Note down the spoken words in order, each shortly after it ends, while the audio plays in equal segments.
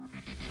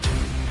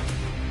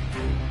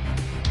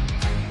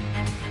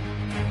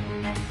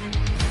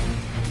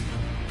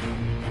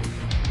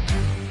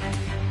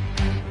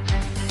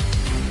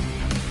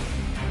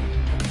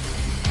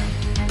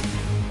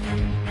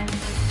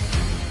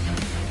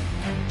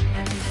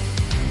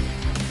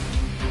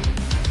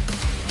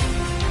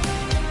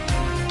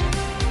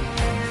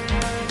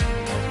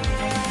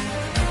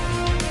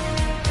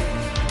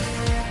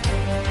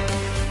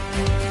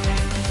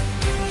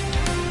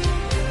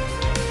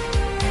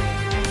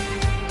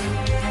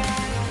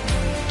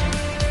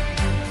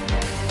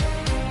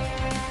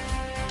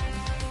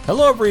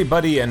Hello,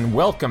 everybody, and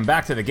welcome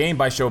back to the Game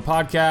by Show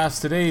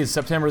podcast. Today is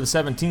September the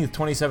 17th,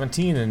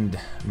 2017, and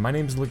my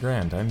name is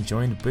LeGrand. I'm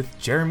joined with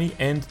Jeremy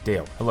and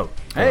Dale. Hello.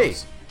 Hey.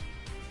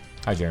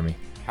 Hi, Jeremy.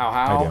 How?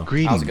 Hi, Dale.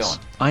 Greetings. How's it going?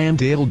 I am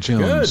Dale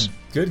Jones.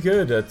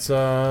 Good. It's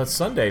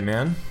Sunday,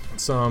 man.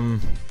 It's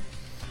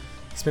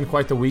been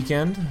quite the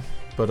weekend,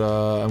 but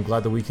I'm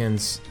glad the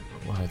weekend's.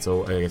 Well,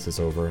 I guess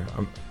it's over.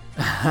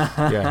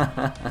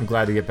 I'm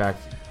glad to get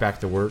back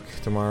to work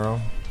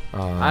tomorrow.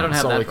 I don't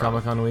have that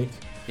problem. Comic-Con week.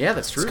 Yeah,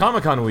 that's true. It's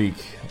Comic-Con week,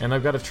 and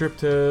I've got a trip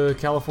to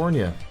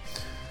California.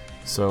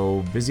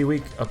 So, busy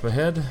week up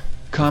ahead.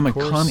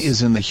 Comic-Con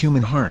is in the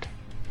human heart,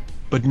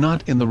 but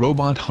not in the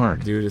robot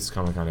heart. Dude, it's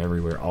Comic-Con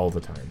everywhere, all the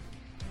time.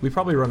 We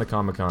probably run a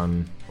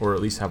Comic-Con, or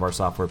at least have our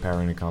software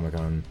powering a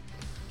Comic-Con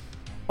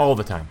all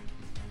the time.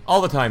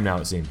 All the time now,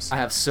 it seems. I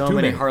have so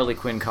many Harley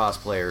Quinn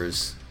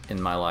cosplayers in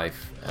my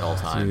life at all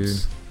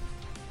times. Dude.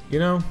 You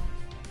know?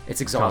 It's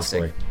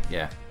exhausting. Cosplay.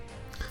 Yeah.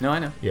 No, I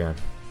know. Yeah.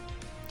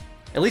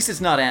 At least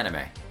it's not anime.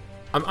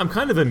 I'm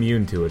kind of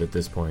immune to it at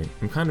this point.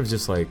 I'm kind of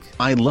just like...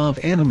 I love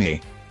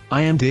anime.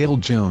 I am Dale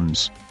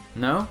Jones.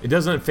 No? It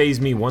doesn't faze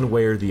me one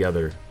way or the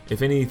other.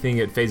 If anything,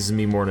 it phases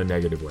me more in a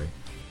negative way.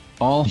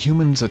 All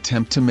humans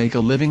attempt to make a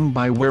living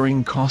by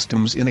wearing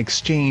costumes in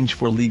exchange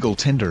for legal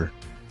tender.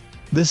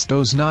 This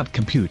does not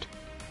compute.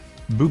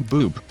 Boop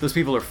boop. Those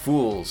people are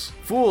fools.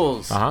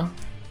 Fools! Uh-huh.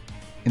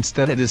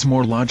 Instead, it is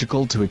more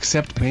logical to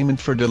accept payment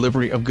for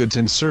delivery of goods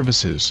and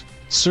services.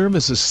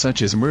 Services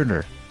such as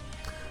murder.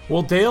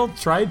 Well, Dale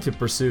tried to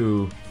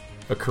pursue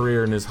a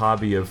career in his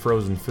hobby of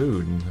frozen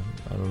food, and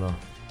I don't know.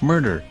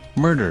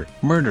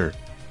 Murder.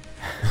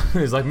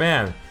 He's like,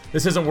 man,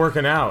 this isn't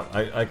working out.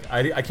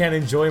 I can't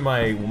enjoy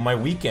my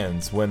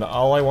weekends when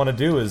all I want to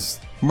do is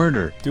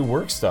murder. Do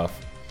work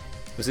stuff.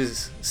 It was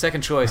his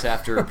second choice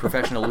after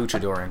professional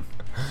luchadoring.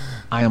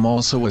 I am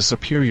also a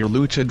superior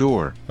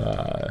luchador.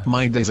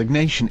 My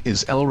designation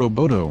is El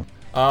Roboto.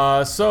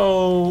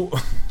 So...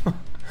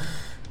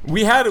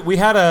 We had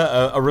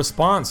a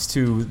response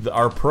to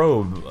our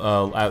probe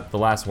at the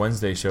last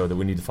Wednesday show that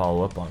we need to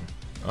follow up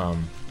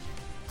on.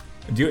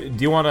 Do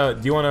you want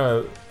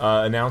to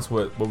announce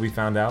what we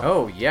found out?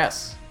 Oh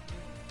yes,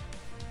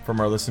 from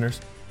our listeners.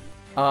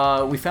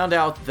 We found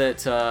out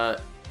that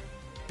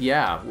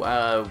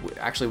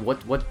actually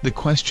what the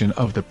question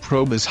of the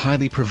probe is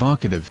highly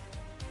provocative.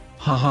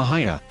 Ha ha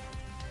ha.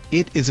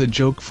 It is a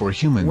joke for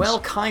humans. Well,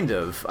 kind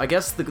of. I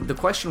guess the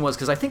question was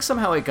because I think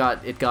somehow it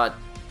got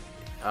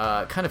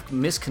kind of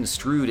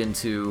misconstrued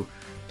into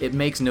it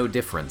makes no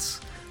difference,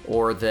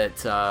 or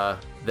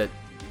that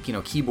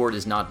keyboard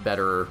is not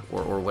better,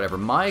 or whatever.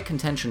 My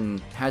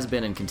contention has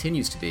been and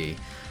continues to be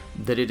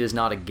that it is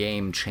not a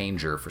game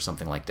changer for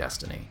something like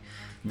Destiny.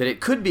 That it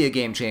could be a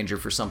game changer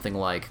for something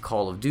like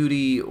Call of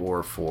Duty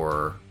or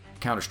for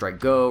Counter-Strike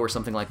Go or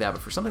something like that,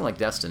 but for something like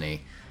Destiny,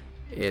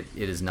 it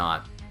is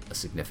not a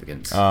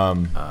significant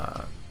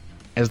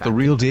As the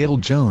real Dale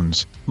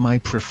Jones, my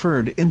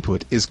preferred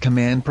input is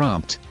command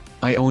prompt.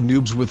 I own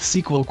noobs with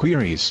SQL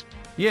queries.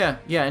 Yeah,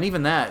 and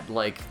even that,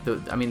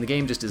 the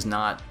game just is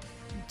not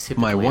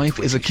typically my wife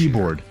is a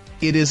keyboard.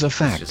 Shooter. It is a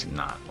fact. It's just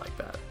not like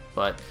that.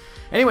 But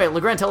anyway,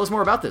 LeGrand, tell us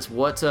more about this.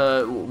 What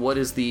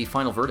is the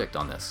final verdict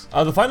on this?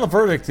 The final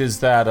verdict is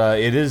that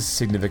it is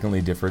significantly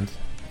different,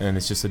 and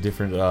it's just a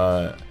different...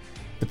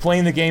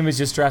 playing the game is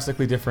just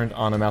drastically different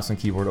on a mouse and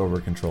keyboard over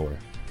a controller.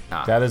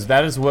 That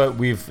is what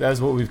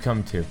we've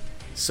come to.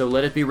 So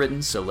let it be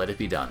written, so let it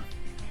be done.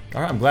 All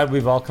right, I'm glad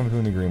we've all come to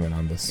an agreement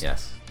on this.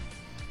 Yes,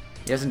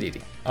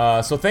 indeedy.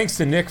 So thanks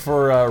to Nick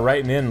for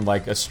writing in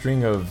like a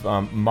string of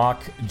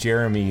mock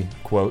Jeremy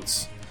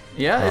quotes.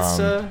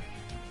 Yeah,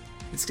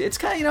 it's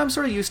kind of, I'm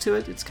sort of used to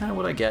it. It's kind of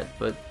what I get,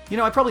 but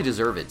I probably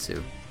deserve it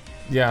too.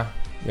 Yeah,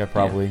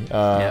 probably.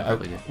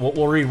 Probably do.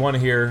 We'll read one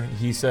here.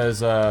 He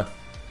says,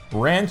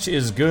 "Ranch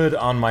is good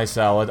on my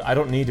salad. I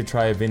don't need to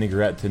try a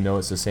vinaigrette to know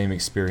it's the same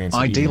experience."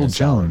 I, Dale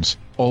Jones,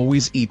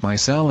 always eat my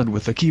salad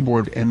with a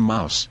keyboard and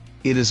mouse.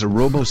 It is a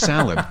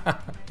robo-salad.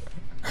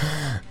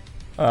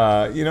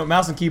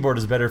 Mouse and keyboard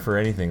is better for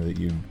anything that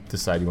you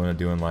decide you want to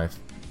do in life.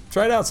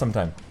 Try it out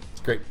sometime. It's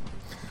great.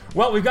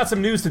 Well, we've got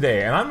some news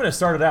today, and I'm going to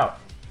start it out.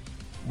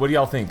 What do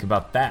y'all think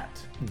about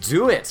that?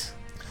 Do it.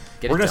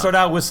 We're going to start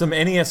out with some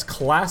NES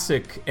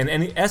Classic and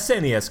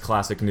SNES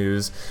Classic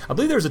news. I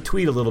believe there was a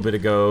tweet a little bit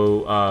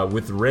ago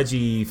with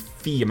Reggie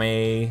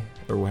Fils-Aimé,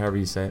 or however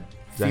you say it.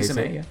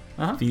 Fils-Aimé, yeah.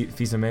 Uh-huh.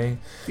 Fils-Aimé,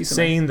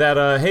 saying that,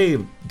 hey,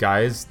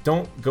 guys,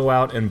 don't go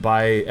out and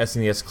buy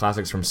SNES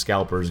Classics from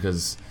scalpers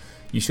because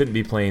you shouldn't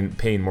be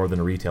paying more than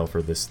a retail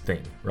for this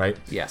thing, right?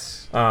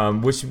 Yes.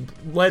 Which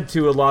led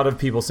to a lot of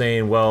people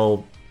saying,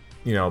 well,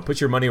 put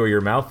your money where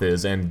your mouth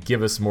is and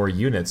give us more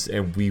units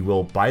and we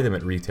will buy them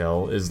at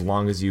retail as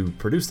long as you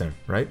produce them,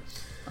 right?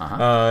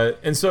 Uh-huh.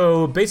 And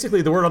so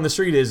basically the word on the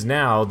street is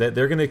now that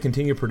they're going to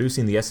continue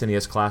producing the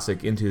SNES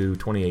Classic into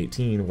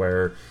 2018,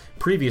 where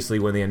previously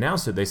when they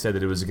announced it, they said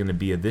that it was going to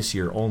be a this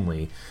year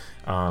only.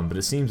 But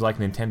it seems like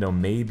Nintendo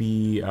may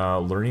be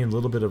learning a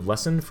little bit of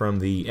lesson from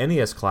the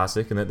NES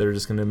Classic and that they're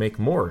just going to make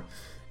more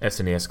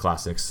SNES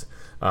Classics.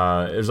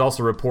 There's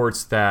also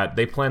reports that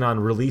they plan on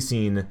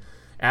releasing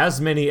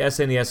as many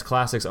SNES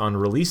Classics on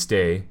release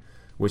day,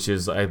 which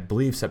is, I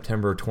believe,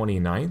 September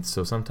 29th,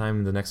 so sometime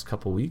in the next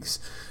couple weeks,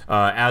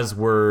 as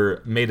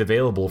were made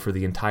available for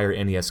the entire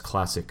NES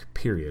Classic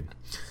period.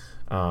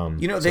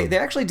 They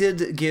actually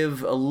did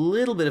give a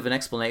little bit of an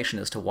explanation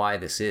as to why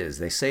this is.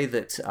 They say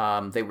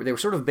that they were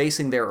sort of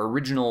basing their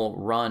original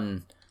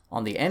run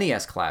on the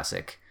NES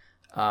Classic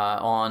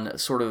on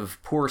sort of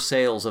poor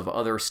sales of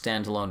other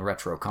standalone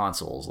retro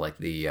consoles, like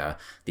the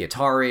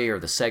Atari or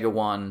the Sega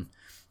one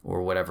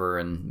or whatever,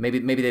 and maybe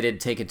they did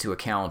take into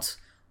account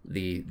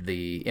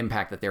the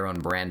impact that their own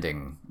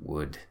branding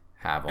would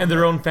have on and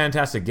their own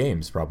fantastic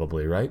games,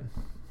 probably, right?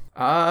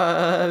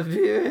 I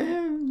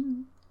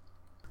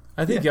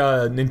think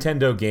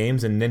Nintendo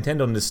games and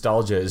Nintendo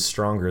nostalgia is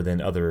stronger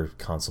than other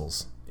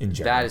consoles in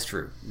general. That is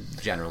true,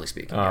 generally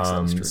speaking. Yes,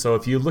 that is true. So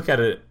if you look at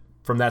it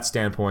from that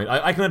standpoint,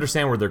 I can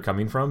understand where they're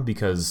coming from,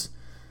 because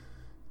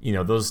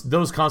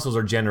those consoles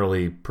are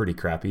generally pretty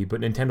crappy,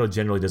 but Nintendo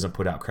generally doesn't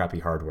put out crappy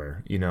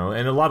hardware, and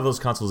a lot of those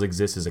consoles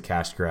exist as a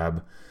cash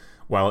grab.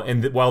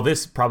 While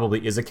this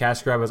probably is a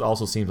cash grab, it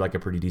also seems like a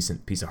pretty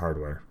decent piece of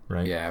hardware,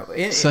 right?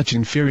 Yeah. Such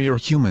inferior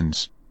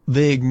humans.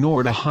 They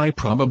ignored a high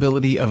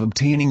probability of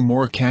obtaining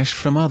more cash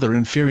from other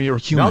inferior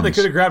humans. No, they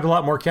could have grabbed a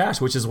lot more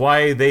cash, which is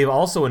why they've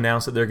also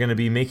announced that they're going to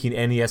be making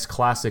NES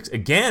Classics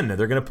again.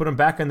 They're going to put them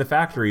back in the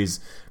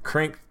factories,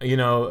 crank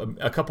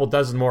a couple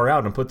dozen more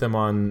out, and put them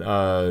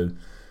on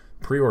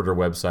pre-order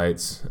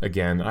websites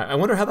again. I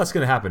wonder how that's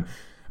going to happen.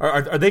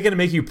 Are they going to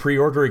make you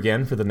pre-order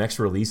again for the next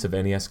release of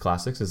NES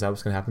Classics? Is that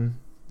what's going to happen?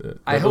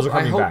 I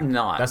hope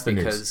not. That's the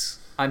because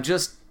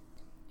news.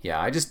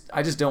 I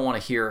just don't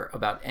want to hear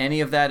about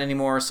any of that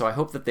anymore, so I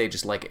hope that they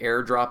just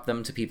airdrop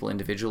them to people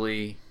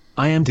individually.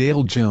 I am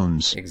Dale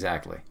Jones.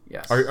 Exactly,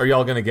 yes. Are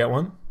y'all going to get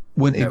one?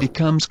 When it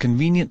becomes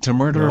convenient to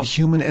murder a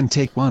human and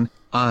take one,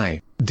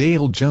 I,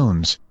 Dale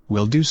Jones,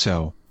 will do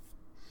so.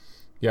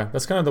 Yeah,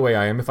 that's kind of the way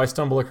I am. If I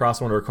stumble across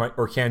one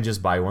or can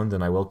just buy one,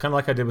 then I will. Kind of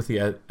like I did with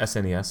the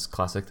SNES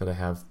Classic that I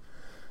have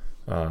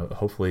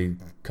hopefully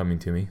coming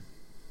to me.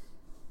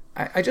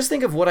 I just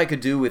think of what I could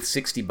do with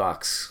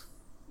 $60.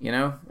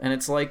 And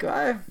it's like...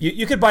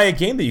 You could buy a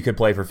game that you could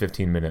play for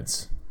 15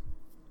 minutes.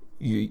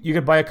 You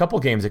could buy a couple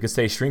games that could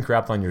stay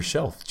shrink-wrapped on your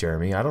shelf,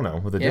 Jeremy. I don't know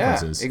what the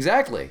difference is.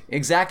 Exactly.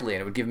 And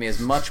it would give me as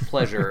much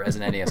pleasure as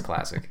an NES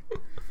Classic.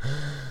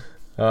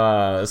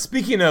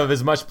 Speaking of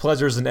as much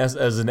pleasure as an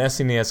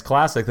SNES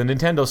Classic, the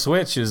Nintendo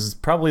Switch is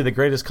probably the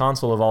greatest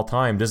console of all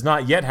time. Does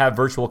not yet have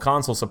Virtual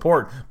Console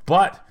support,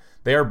 but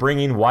they are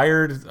bringing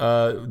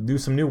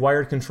some new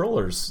wired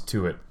controllers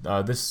to it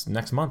this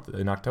next month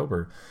in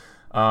October.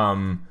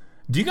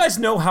 Do you guys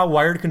know how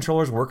wired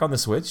controllers work on the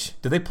Switch?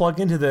 Do they plug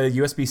into the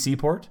USB-C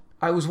port?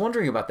 I was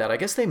wondering about that. I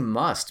guess they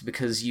must,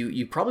 because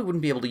you probably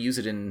wouldn't be able to use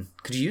it in...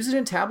 Could you use it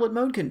in tablet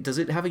mode? Does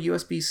it have a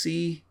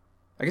USB-C?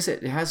 I guess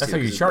it has That's to.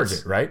 That's how you charge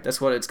it, right? That's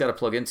what it's got to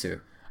plug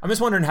into. I'm just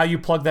wondering how you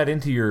plug that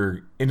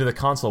into the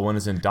console when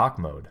it's in dock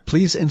mode.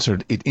 Please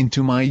insert it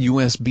into my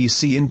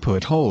USB-C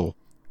input hole.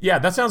 Yeah,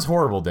 that sounds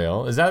horrible,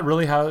 Dale. Is that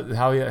really how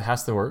it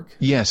has to work?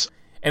 Yes.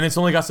 And it's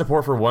only got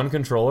support for one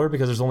controller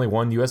because there's only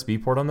one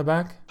USB port on the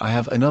back? I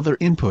have another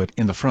input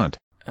in the front.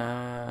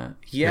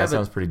 Yeah, that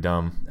sounds pretty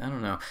dumb. I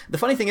don't know. The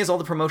funny thing is, all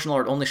the promotional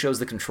art only shows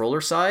the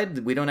controller side.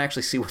 We don't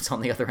actually see what's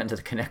on the other end of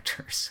the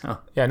connector. So.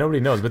 Yeah, nobody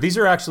knows. But these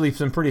are actually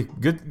some pretty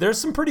good... There's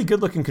some pretty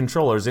good-looking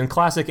controllers. In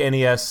classic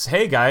NES,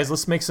 hey guys,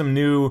 let's make some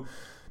new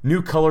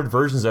colored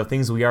versions of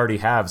things we already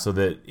have so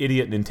that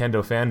idiot Nintendo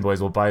fanboys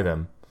will buy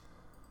them.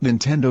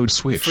 Nintendo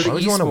Switch. I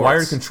always want a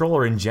wired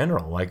controller in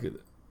general.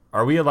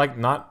 Are we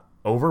not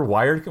over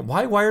wired?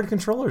 Why wired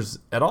controllers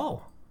at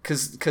all?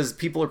 Because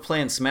people are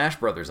playing Smash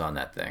Brothers on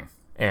that thing.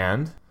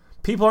 And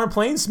people aren't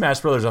playing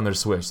Smash Brothers on their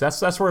Switch.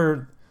 That's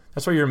where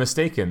you're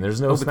mistaken.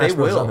 There's no Smash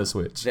Brothers on the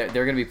Switch. They're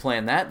going to be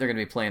playing that. They're going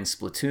to be playing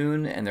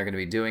Splatoon, and they're going to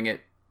be doing it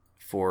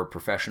for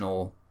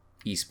professional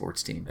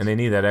esports teams. And they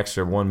need that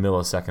extra 1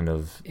 millisecond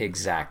of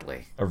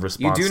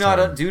response.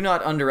 You do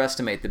not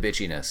underestimate the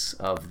bitchiness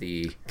of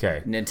the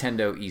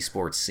Nintendo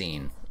esports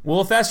scene.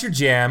 Well, if that's your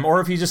jam,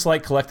 or if you just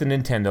like collecting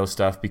Nintendo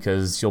stuff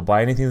because you'll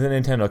buy anything that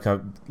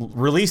Nintendo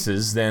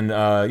releases, then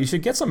you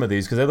should get some of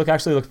these because they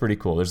actually look pretty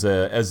cool. There's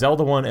a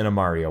Zelda one and a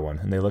Mario one,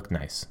 and they look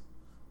nice.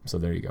 So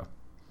there you go.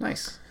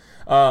 Nice.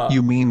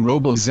 You mean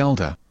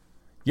Robo-Zelda?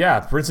 Yeah,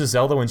 Princess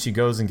Zelda when she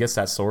goes and gets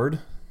that sword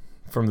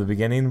from the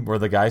beginning where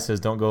the guy says,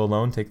 "Don't go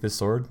alone, take this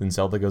sword," and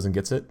Zelda goes and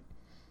gets it.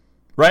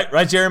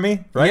 Right,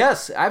 Jeremy? Right?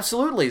 Yes,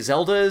 absolutely.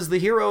 Zelda is the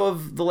hero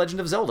of The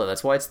Legend of Zelda.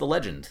 That's why it's The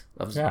Legend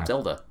of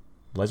Zelda.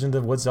 Legend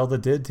of what Zelda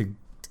did to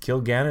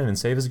kill Ganon and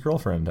save his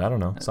girlfriend. I don't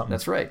know. Something.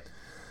 That's right.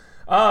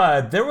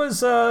 There was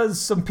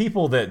some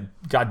people that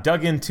got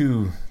dug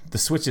into the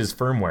Switch's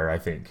firmware, I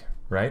think,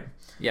 right?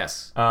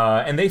 Yes.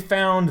 And they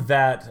found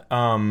that, they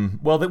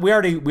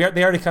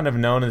already kind of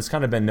known, and it's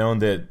kind of been known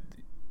that,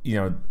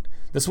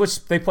 the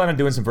Switch, they plan on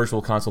doing some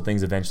virtual console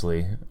things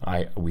eventually,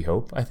 we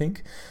hope, I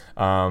think.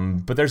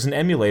 But there's an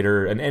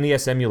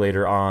NES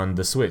emulator on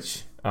the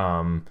Switch.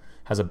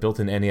 has a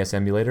built-in NES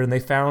emulator, and they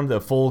found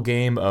a full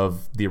game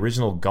of the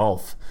original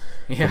Golf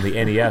from the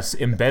NES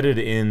embedded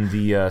in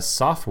the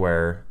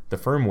software, the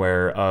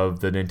firmware of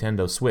the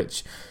Nintendo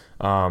Switch.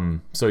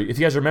 So if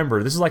you guys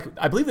remember, this is like,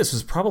 I believe this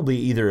was probably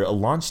either a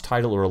launch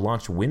title or a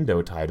launch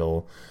window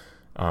title,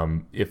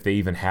 if they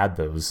even had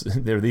those.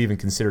 They even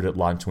considered it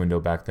launch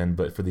window back then,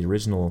 but for the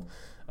original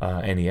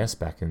NES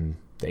back in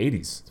the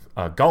 80s,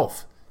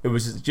 Golf. It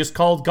was just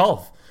called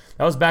Golf.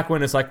 That was back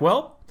when it's like,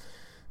 well,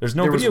 there's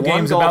no video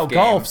games about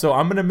golf, so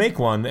I'm going to make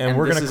one, and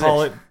we're going to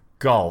call it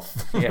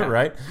Golf,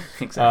 right?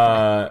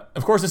 Exactly.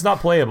 Of course, it's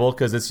not playable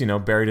because it's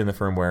buried in the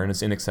firmware and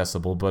it's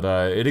inaccessible, but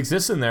it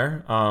exists in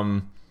there.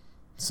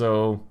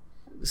 So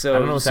I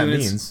don't know what that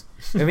means.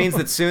 It means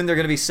that soon they're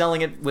going to be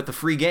selling it with a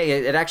free game.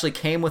 It actually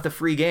came with a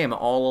free game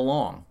all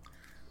along.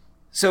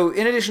 So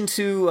in addition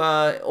to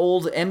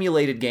old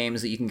emulated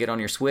games that you can get on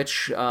your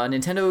Switch,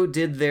 Nintendo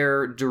did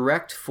their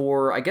Direct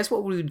for, I guess,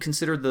 what we would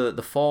consider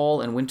the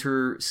fall and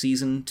winter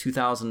season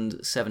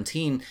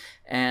 2017,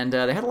 and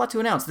they had a lot to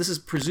announce. This is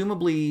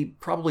presumably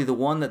probably the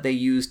one that they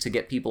used to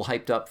get people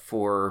hyped up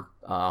for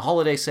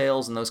holiday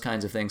sales and those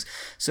kinds of things.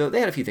 So they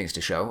had a few things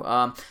to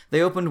show.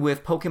 They opened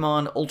with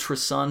Pokemon Ultra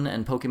Sun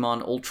and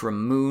Pokemon Ultra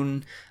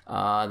Moon.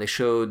 They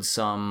showed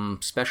some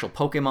special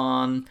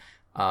Pokemon.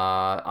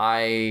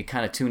 I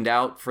kind of tuned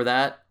out for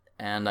that,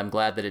 and I'm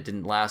glad that it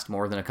didn't last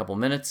more than a couple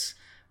minutes.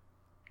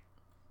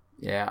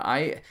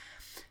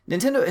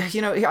 Nintendo,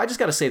 I just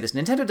got to say this.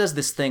 Nintendo does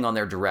this thing on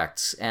their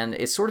Directs, and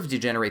it sort of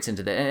degenerates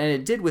into that. And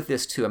it did with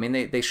this, too. I mean,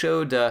 they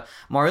showed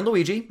Mario and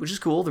Luigi, which is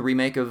cool, the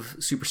remake of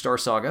Superstar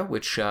Saga,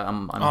 which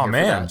I'm here for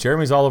that.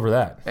 Jeremy's all over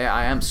that. Yeah,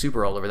 I am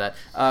super all over that.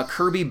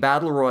 Kirby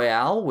Battle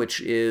Royale,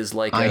 which is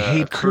like I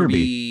hate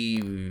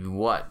Kirby.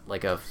 What?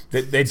 Like a...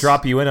 They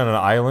drop you in on an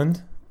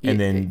island, and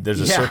then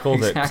there's a circle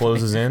that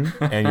closes in,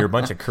 and you're a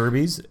bunch of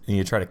Kirby's, and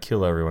you try to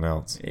kill everyone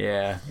else.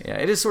 Yeah.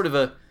 It is sort of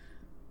a...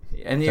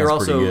 And you're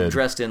also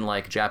dressed in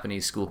like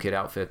Japanese school kid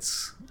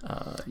outfits.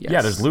 Yes.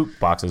 Yeah, there's loot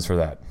boxes for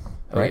that.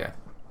 Right?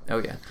 Oh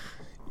yeah.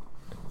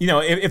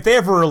 If they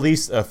ever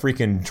released a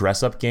freaking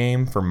dress-up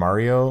game for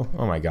Mario,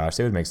 oh my gosh,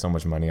 they would make so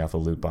much money off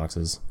of loot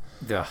boxes.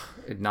 Ugh,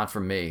 not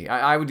from me.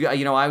 I would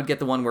get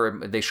the one where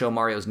they show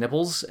Mario's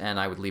nipples, and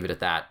I would leave it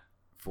at that.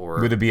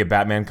 Would it be a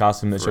Batman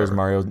costume that shows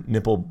Mario's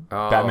nipple?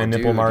 Batman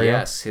nipple Mario?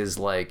 Yes, sounds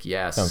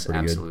pretty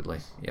absolutely.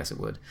 Good. Yes, it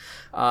would.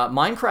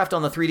 Minecraft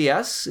on the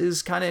 3DS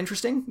is kind of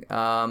interesting.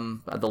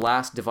 The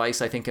last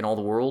device, I think, in all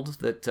the world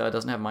that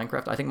doesn't have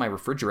Minecraft. I think my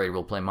refrigerator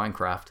will play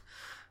Minecraft.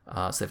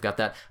 So they've got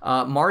that.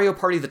 Mario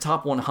Party The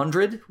Top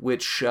 100,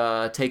 which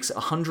takes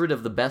 100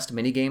 of the best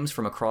minigames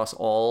from across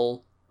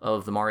all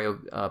of the Mario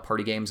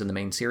Party games in the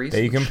main series.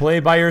 That you can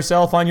play by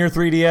yourself on your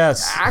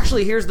 3DS.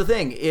 Actually, here's the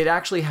thing. It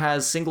actually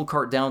has single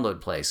cart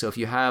download play. So if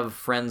you have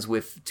friends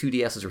with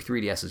 2DSs or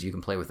 3DSs, you can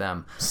play with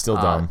them. Still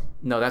dumb.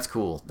 No, that's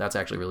cool. That's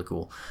actually really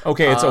cool.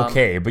 Okay, it's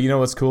okay. But you know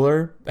what's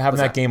cooler? Having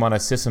that game on a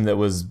system that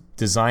was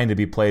designed to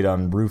be played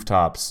on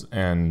rooftops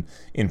and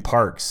in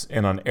parks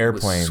and on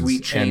airplanes. With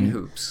sweet chain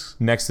hoops.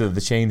 Next to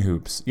the chain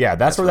hoops. Yeah,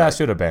 that's where that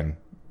should have been.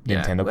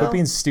 Nintendo. Yeah, Quit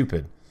being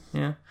stupid.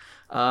 Yeah.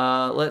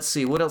 Let's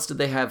see, what else did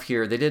they have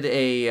here? They did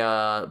a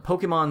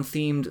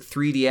Pokemon-themed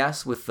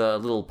 3DS with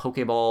little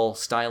Pokeball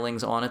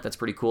stylings on it. That's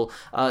pretty cool.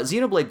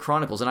 Xenoblade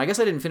Chronicles, and I guess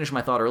I didn't finish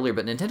my thought earlier,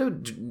 but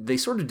Nintendo, they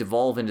sort of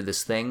devolve into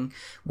this thing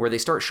where they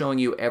start showing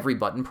you every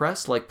button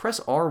press. Like, press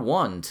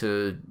R1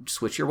 to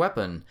switch your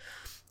weapon.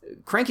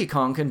 Cranky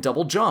Kong can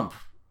double jump.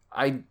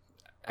 I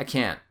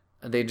can't.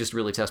 They just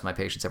really test my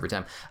patience every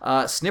time.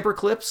 Snipper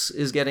Clips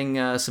is getting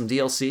some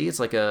DLC. It's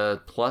like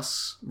a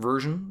plus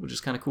version, which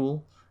is kind of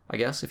cool, I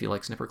guess, if you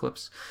like Snipper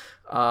Clips.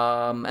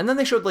 And then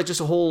they showed like just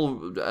a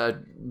whole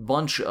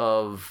bunch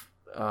of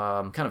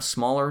kind of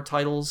smaller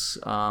titles.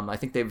 I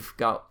think they've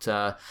got...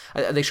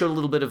 they showed a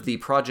little bit of the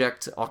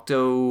Project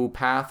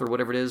Octopath or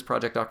whatever it is,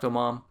 Project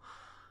Octomom.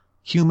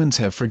 Humans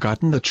have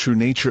forgotten the true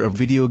nature of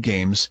video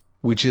games,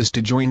 which is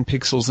to join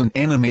pixels and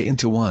anime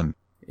into one.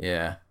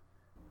 Yeah.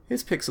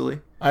 It's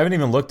pixely. I haven't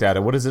even looked at it.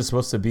 What is it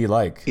supposed to be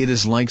like? It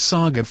is like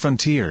Saga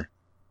Frontier.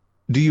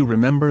 Do you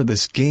remember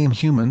this game,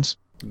 humans?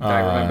 I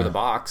remember the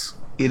box.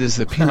 It is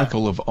the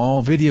pinnacle of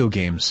all video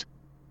games.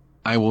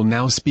 I will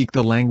now speak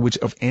the language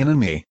of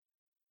anime.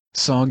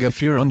 Saga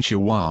Frontier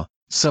wa,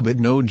 Subid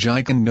no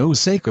Jiken no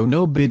Seiko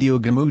no Video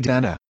Gamu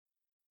Data.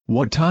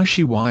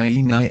 Watashi wa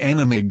inai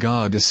anime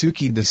ga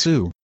Dasuki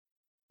desu.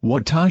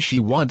 Watashi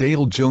wa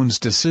Dale Jones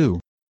desu.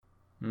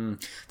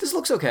 This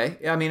looks okay.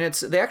 I mean,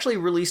 they actually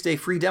released a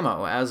free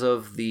demo as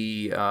of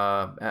the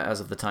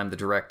time the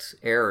Direct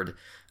aired.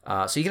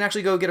 So you can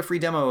actually go get a free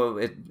demo.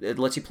 It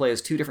lets you play as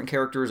two different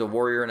characters, a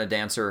warrior and a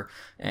dancer,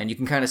 and you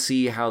can kind of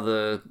see how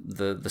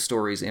the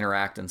stories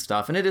interact and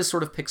stuff. And it is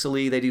sort of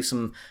pixely. They do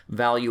some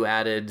value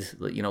added,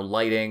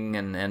 lighting,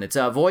 and it's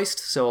voiced.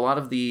 So a lot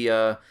of the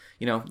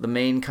the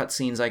main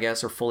cutscenes, I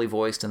guess, are fully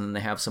voiced, and then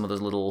they have some of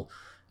those little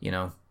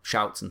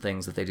shouts and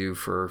things that they do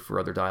for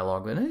other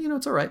dialogue. And,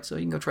 it's all right, so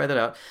you can go try that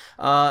out.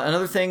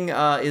 Another thing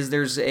is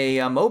there's a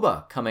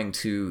MOBA coming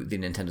to the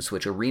Nintendo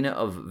Switch, Arena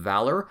of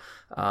Valor,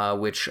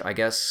 which I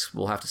guess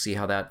we'll have to see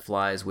how that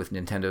flies with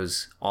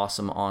Nintendo's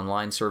awesome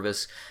online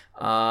service.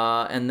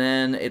 And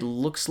then it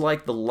looks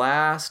like the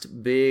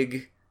last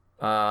big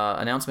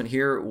announcement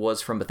here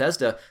was from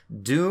Bethesda,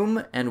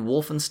 Doom and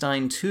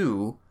Wolfenstein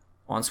 2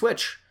 on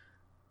Switch.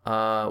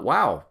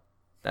 Wow,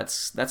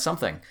 that's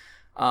something.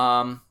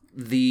 How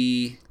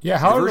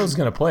are those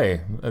going to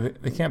play?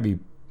 They can't be.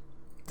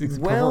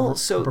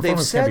 So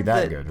they've said can't be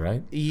that good,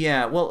 right?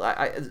 Yeah. Well,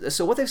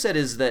 so what they've said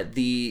is that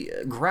the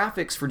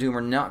graphics for Doom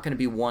are not going to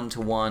be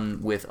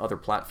one-to-one with other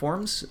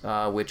platforms,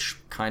 which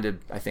kind of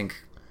I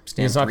think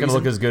stands. It's not going to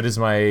look as good as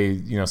my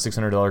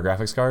 $600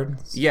 graphics card.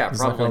 Yeah, it's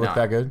probably not going to look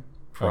that good.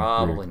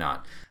 Probably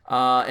not.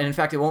 And in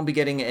fact, it won't be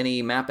getting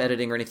any map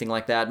editing or anything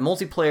like that.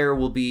 Multiplayer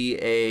will be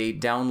a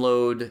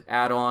download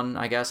add-on,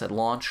 I guess, at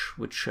launch,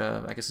 which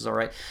I guess is all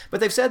right. But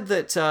they've said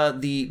that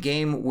the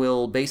game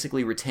will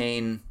basically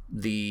retain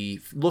the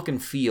look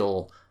and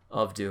feel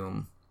of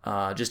Doom,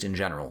 just in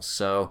general.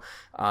 So,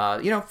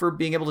 for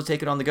being able to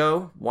take it on the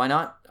go, why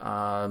not?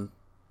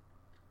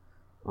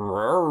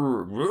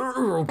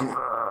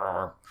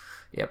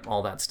 Yep,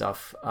 all that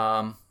stuff.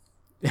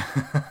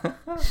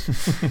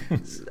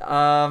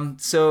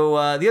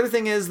 So the other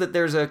thing is that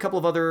there's a couple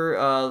of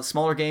other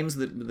smaller games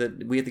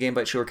that we at the Game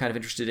Bytes Show are kind of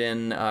interested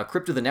in.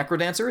 Crypt of the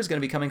Necrodancer is going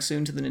to be coming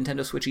soon to the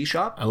Nintendo Switch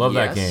eShop. I love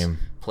that game.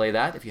 Play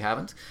that if you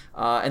haven't.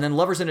 And then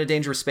Lovers in a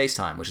Dangerous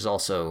Space-Time, which is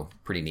also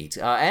pretty neat.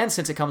 And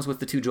since it comes with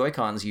the 2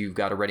 Joy-Cons, you've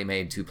got a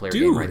ready-made 2-player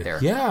game right there.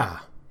 Yeah.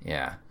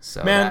 Yeah.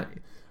 So man,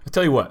 I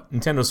tell you what,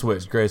 Nintendo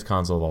Switch, greatest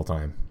console of all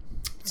time.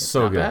 It's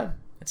so good. Bad.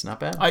 It's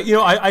not bad.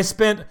 I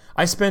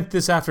spent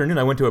this afternoon.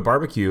 I went to a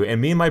barbecue, and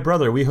me and my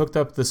brother, we hooked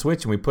up the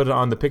Switch and we put it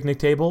on the picnic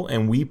table,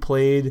 and we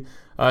played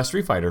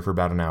Street Fighter for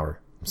about an hour.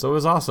 So it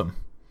was awesome.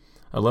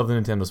 I love the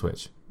Nintendo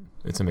Switch.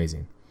 It's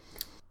amazing.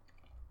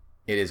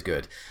 It is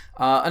good.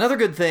 Another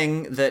good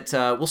thing that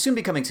will soon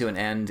be coming to an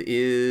end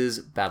is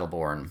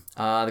Battleborn.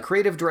 The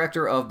creative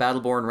director of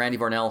Battleborn, Randy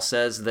Varnell,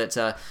 says that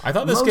I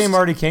thought this game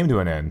already came to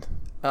an end.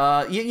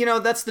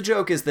 That's the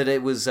joke, is that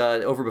it was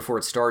over before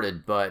it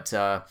started, but.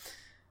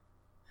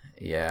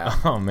 Yeah.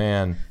 Oh,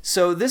 man.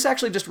 So this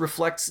actually just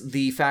reflects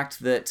the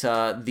fact that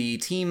the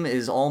team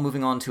is all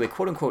moving on to a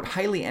quote-unquote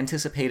highly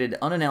anticipated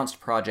unannounced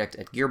project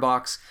at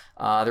Gearbox.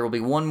 There will be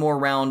one more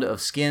round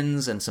of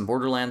skins and some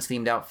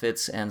Borderlands-themed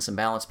outfits and some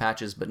balance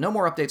patches, but no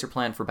more updates are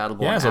planned for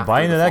Battleborn. Yeah, so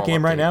buy into that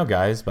game right now,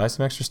 guys. Buy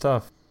some extra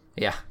stuff.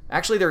 Yeah.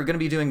 Actually, they're going to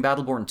be doing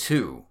Battleborn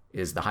 2.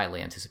 Is the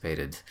highly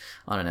anticipated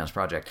unannounced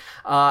project.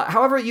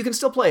 However, you can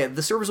still play it.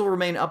 The servers will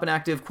remain up and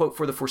active, quote,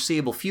 for the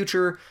foreseeable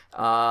future.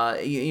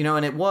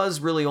 And it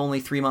was really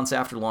only 3 months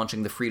after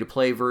launching the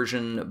free-to-play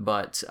version,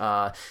 but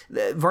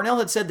Varnell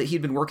had said that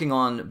he'd been working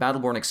on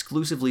Battleborn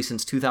exclusively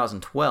since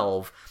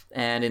 2012,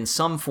 and in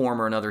some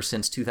form or another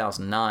since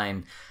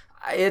 2009.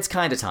 It's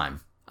kind of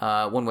time.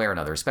 One way or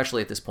another,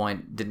 especially at this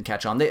point, didn't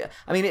catch on.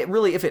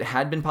 If it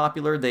had been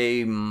popular,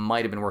 they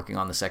might have been working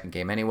on the second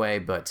game anyway,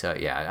 but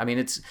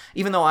it's,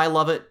 even though I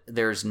love it,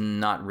 there's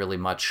not really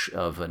much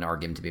of an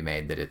argument to be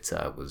made that it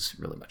was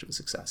really much of a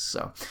success.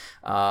 So,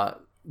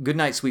 good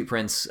night, Sweet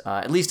Prince.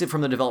 At least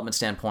from the development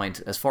standpoint,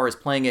 as far as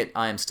playing it,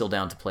 I am still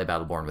down to play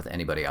Battleborn with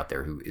anybody out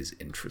there who is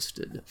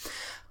interested.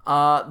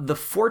 The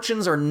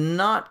fortunes are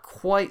not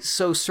quite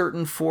so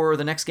certain for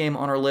the next game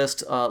on our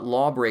list,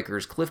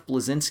 Lawbreakers. Cliff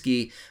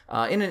Bleszinski,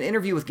 in an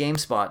interview with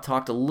GameSpot,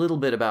 talked a little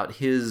bit about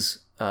his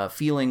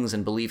feelings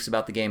and beliefs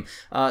about the game,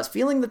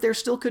 feeling that there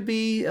still could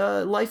be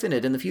life in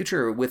it in the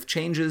future with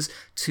changes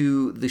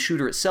to the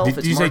shooter itself.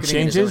 Did you say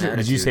changes, or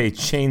did you say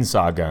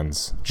chainsaw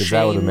guns? Because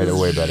that would have made it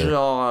way better.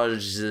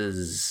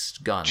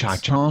 Guns.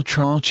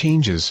 Cha-cha-cha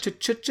changes.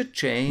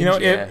 Change.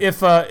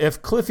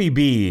 If Cliffy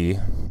B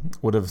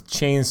would have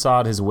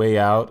chainsawed his way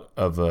out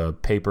of a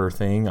paper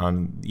thing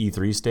on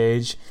E3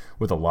 stage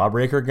with a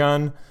Lawbreaker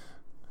gun,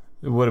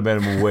 it would have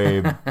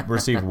been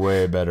received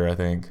way better, I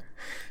think.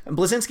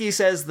 Bleszinski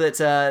says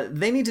that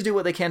they need to do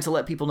what they can to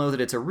let people know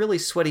that it's a really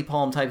sweaty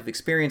palm type of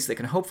experience that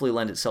can hopefully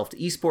lend itself to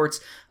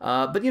esports.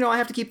 But I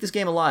have to keep this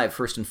game alive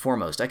first and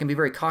foremost. I can be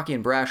very cocky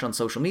and brash on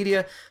social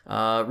media.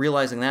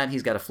 Realizing that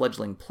he's got a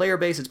fledgling player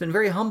base, it's been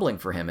very humbling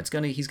for him.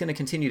 He's going to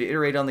continue to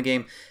iterate on the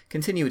game,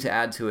 continue to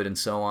add to it, and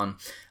so on.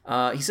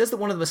 He says that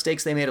one of the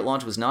mistakes they made at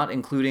launch was not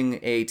including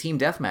a team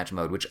deathmatch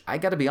mode, which I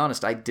got to be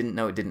honest, I didn't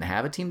know it didn't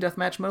have a team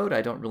deathmatch mode.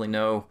 I don't really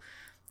know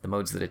the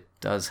modes that it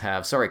does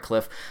have. Sorry,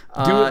 Cliff.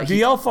 Do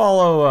y'all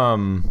follow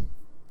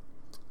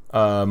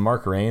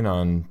Mark Rain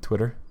on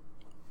Twitter?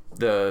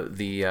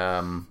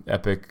 The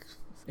Epic,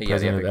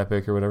 president of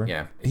Epic or whatever?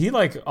 Yeah. He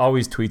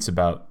always tweets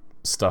about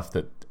stuff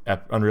that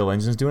Unreal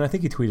Engine's doing. I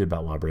think he tweeted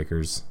about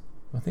Lawbreakers.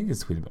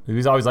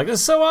 He's always like,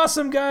 "This is so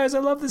awesome, guys! I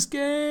love this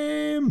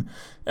game.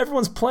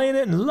 Everyone's playing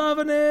it and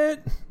loving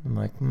it." I'm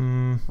like,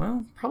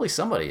 Well, probably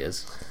somebody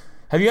is.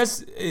 Have you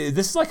guys?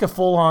 This is like a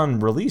full-on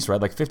release,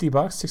 right? Like $50,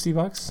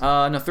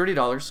 $60? No,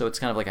 $30. So it's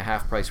kind of like a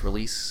half-price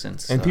release.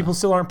 And people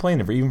still aren't playing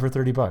it even for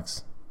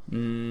 $30.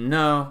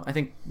 No, I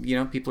think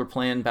people are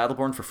playing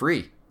Battleborn for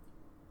free.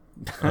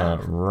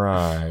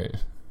 Right.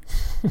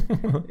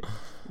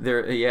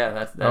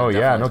 That's oh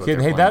yeah, no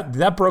kidding. Hey,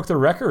 that broke the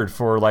record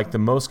for like the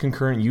most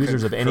concurrent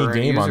users of any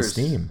game on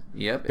Steam.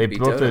 Yep, they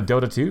broke the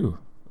Dota 2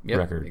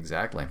 record.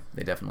 Exactly.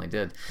 They definitely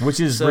did. Which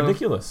is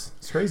ridiculous.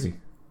 It's crazy.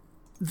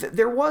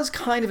 There was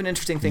kind of an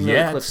interesting thing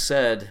that Cliff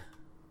said.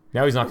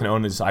 Now he's not going to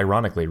own this,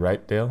 ironically,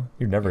 right, Dale?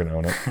 You're never going to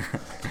own it.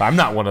 I'm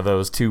not one of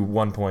those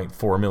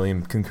 1.4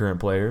 million concurrent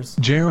players.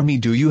 Jeremy,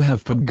 do you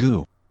have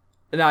PUBG?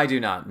 No, I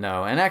do not.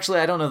 No, and actually,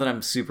 I don't know that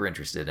I'm super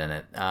interested in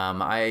it.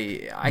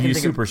 You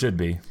super should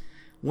be.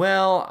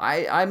 Well,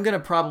 I'm going to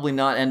probably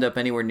not end up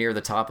anywhere near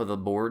the top of the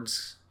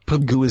boards.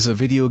 PUBG is a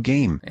video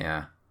game.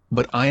 Yeah.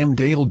 But I am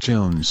Dale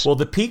Jones. Well,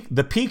 the peak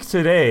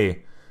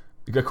today,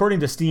 according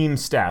to Steam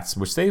stats,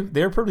 which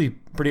they're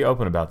pretty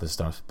open about this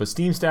stuff, but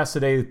Steam stats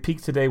today, the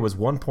peak today was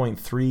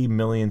 1.3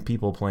 million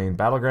people playing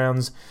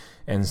Battlegrounds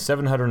and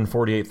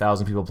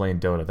 748,000 people playing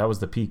Dota. That was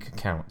the peak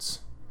counts.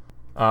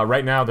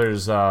 Right now,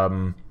 there's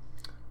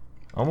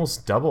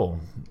almost double.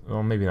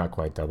 Well, maybe not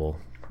quite double.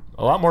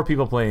 A lot more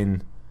people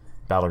playing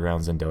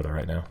Battlegrounds than Dota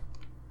right now.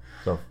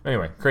 So,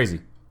 anyway, crazy.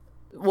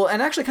 Well,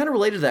 and actually kind of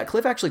related to that,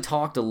 Cliff actually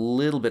talked a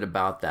little bit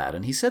about that,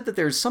 and he said that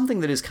there's something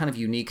that is kind of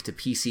unique to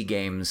PC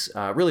games,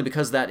 really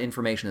because that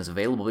information is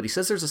available, but he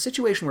says there's a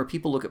situation where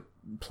people look at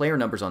player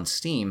numbers on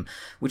Steam,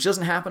 which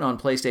doesn't happen on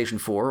PlayStation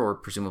 4 or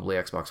presumably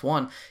Xbox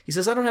One. He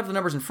says, I don't have the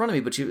numbers in front of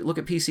me, but you look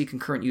at PC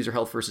concurrent user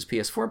health versus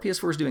PS4, and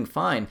PS4 is doing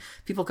fine.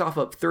 People cough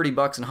up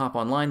 $30 and hop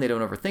online, they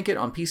don't overthink it.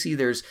 On PC,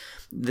 there's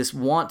this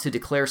want to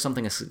declare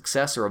something a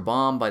success or a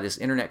bomb by this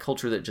internet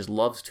culture that just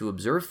loves to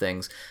observe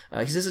things.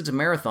 He says it's a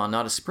marathon,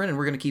 not a sprint, and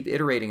we're going to keep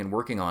iterating and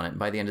working on it. And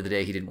by the end of the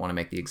day, he didn't want to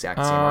make the exact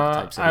same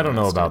archetypes. I don't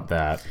know about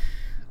that.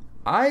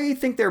 I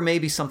think there may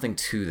be something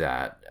to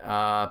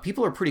that.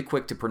 People are pretty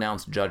quick to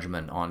pronounce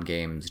judgment on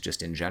games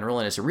just in general,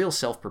 and it's a real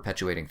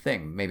self-perpetuating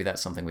thing. Maybe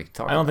that's something we can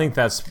talk about. I don't think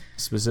that's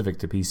specific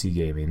to PC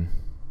gaming.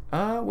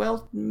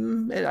 Well, I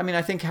mean,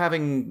 I think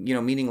having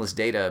meaningless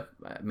data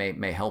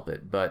may help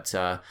it, but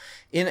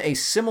in a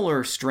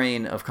similar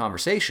strain of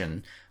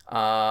conversation,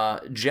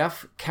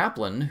 Jeff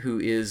Kaplan, who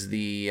is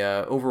the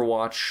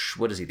Overwatch,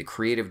 the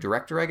creative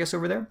director, I guess,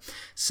 over there,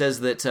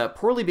 says that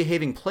poorly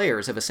behaving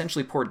players have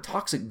essentially poured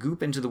toxic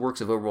goop into the works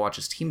of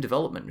Overwatch's team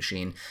development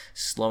machine,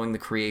 slowing the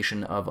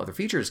creation of other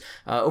features.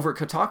 Over at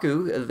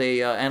Kotaku,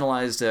 they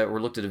analyzed or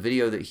looked at a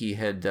video that he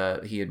had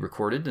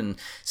recorded, and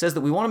says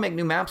that we want to make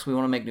new maps, we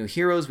want to make new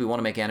heroes, we want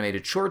to make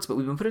animated shorts, but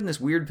we've been put in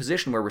this weird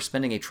position where we're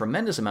spending a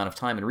tremendous amount of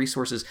time and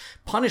resources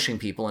punishing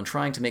people and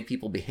trying to make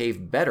people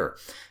behave better.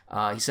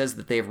 He says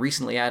that they have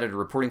recently added a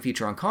reporting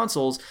feature on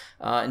consoles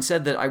and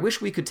said that I wish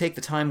we could take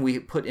the time we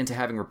put into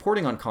having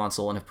reporting on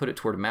console and have put it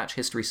toward a match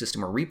history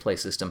system or replay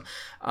system,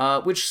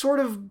 which sort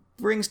of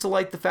brings to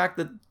light the fact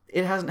that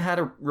it hasn't had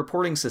a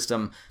reporting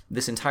system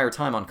this entire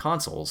time on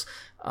consoles,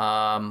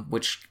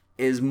 which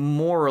is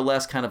more or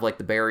less kind of like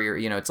the barrier,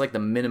 it's like the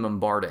minimum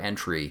bar to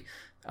entry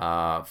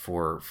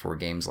for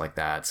games like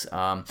that.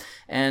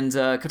 And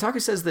Kotaku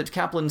says that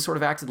Kaplan sort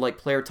of acted like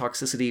player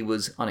toxicity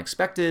was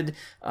unexpected,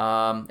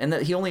 and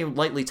that he only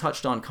lightly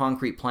touched on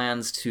concrete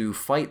plans to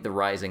fight the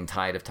rising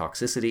tide of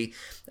toxicity.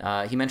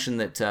 He mentioned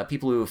that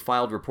people who have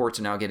filed reports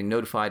are now getting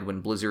notified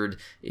when Blizzard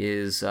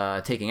is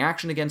taking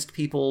action against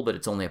people, but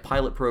it's only a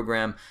pilot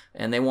program,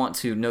 and they want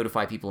to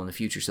notify people in the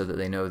future so that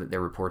they know that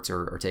their reports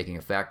are taking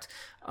effect.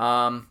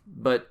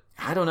 But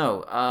I don't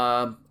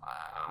know.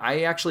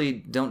 I actually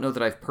don't know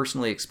that I've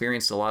personally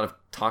experienced a lot of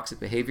toxic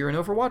behavior in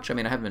Overwatch. I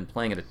mean, I haven't been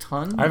playing it a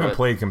ton. I haven't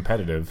played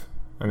competitive.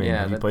 I mean,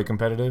 have you played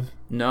competitive?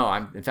 No,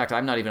 in fact,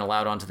 I'm not even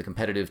allowed onto the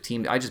competitive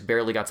team. I just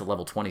barely got to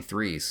level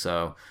 23,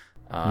 so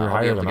you're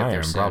higher than I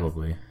am,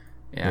 probably.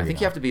 Yeah, I think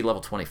you have to be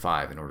level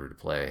 25 in order to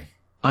play.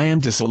 I am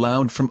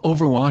disallowed from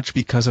Overwatch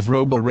because of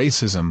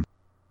robo-racism.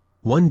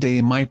 One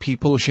day my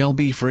people shall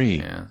be free.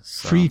 Yeah,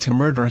 free to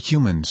murder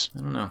humans. I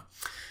don't know.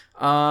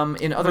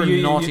 In other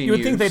naughty news... You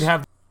would think they'd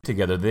have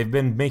together. They've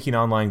been making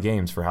online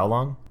games for how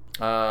long?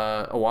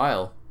 A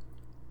while.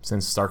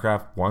 Since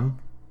StarCraft 1?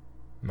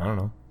 I don't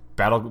know.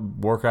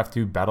 Warcraft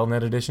 2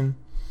 Battle.net Edition?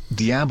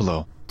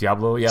 Diablo, yeah,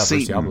 Satan.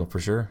 First Diablo for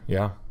sure,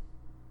 yeah.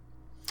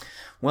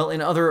 Well,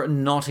 in other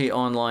naughty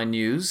online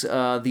news,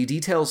 the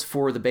details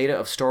for the beta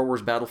of Star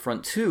Wars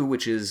Battlefront 2,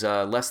 which is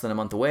less than a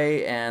month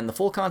away, and the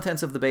full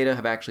contents of the beta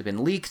have actually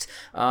been leaked.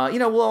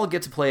 We'll all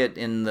get to play it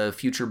in the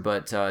future,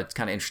 but it's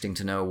kind of interesting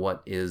to know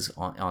what is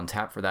on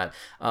tap for that.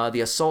 The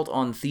Assault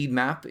on Theed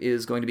map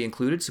is going to be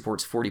included,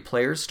 supports 40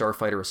 players.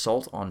 Starfighter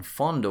Assault on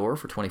Fondor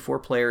for 24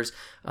 players.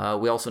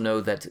 We also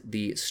know that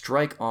the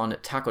Strike on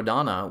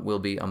Takodana will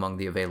be among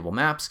the available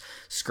maps.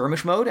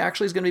 Skirmish mode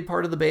actually is going to be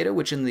part of the beta,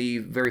 which in the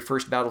very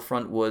first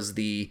Battlefront was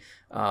the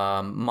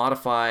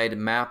modified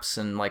maps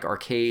and like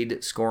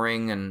arcade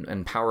scoring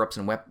and power-ups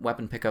and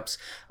weapon pickups.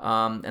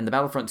 And the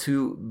Battlefront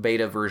 2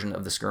 beta version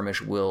of the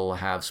Skirmish will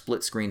have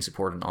split-screen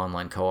support and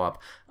online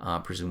co-op,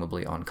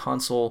 presumably on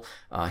console.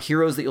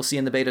 Heroes that you'll see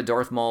in the beta,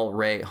 Darth Maul,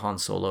 Rey, Han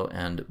Solo,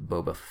 and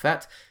Boba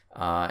Fett.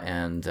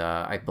 And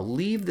I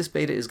believe this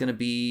beta is going to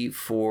be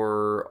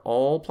for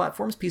all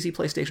platforms, PC,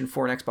 PlayStation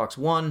 4, and Xbox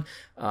One,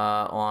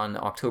 on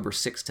October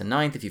 6th to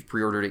 9th. If you've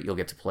pre-ordered it, you'll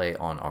get to play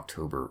on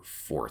October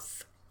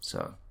 4th.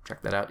 So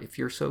check that out if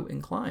you're so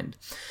inclined.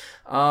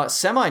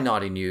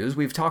 Semi-naughty news.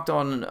 We've talked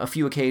on a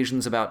few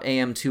occasions about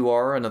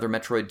AM2R, another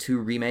Metroid 2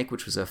 remake,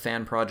 which was a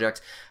fan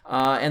project.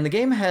 And the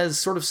game has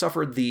sort of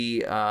suffered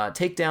the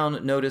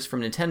takedown notice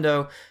from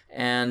Nintendo.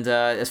 And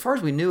as far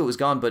as we knew, it was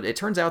gone, but it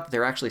turns out that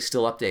they're actually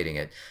still updating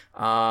it.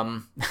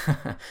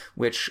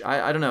 Which,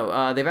 I don't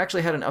know. They've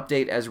actually had an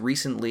update as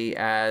recently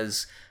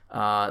as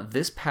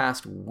this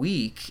past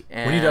week.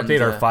 And, we need to update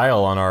our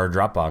file on our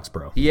Dropbox,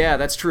 bro. Yeah,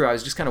 that's true. I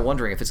was just kind of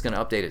wondering if it's going to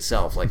update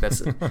itself. Like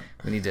that's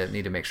we need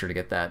to make sure to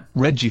get that.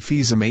 Reggie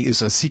Fils-Aimé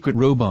is a secret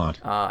robot.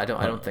 I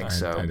don't think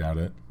so. I doubt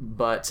it.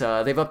 But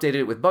they've updated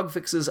it with bug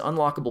fixes,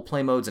 unlockable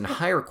play modes, and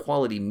higher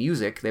quality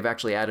music. They've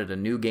actually added a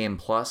new game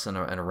plus and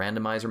a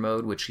randomizer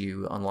mode, which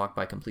you unlock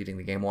by completing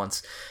the game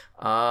once.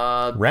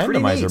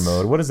 Randomizer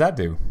mode? What does that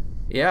do?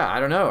 Yeah, I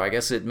don't know. I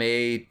guess it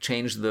may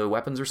change the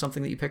weapons or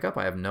something that you pick up.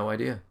 I have no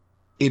idea.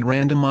 It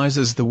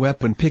randomizes the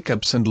weapon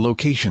pickups and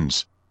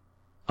locations.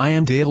 I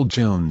am Dale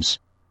Jones.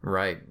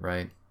 Right.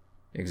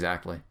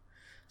 Exactly.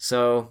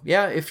 So,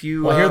 yeah, if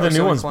you... Well, here the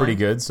new one's pretty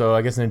good, so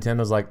I guess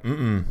Nintendo's like,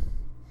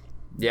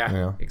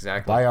 Yeah,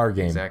 exactly. Buy our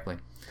game. Exactly.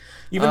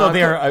 Even though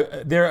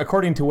they're,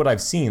 according to what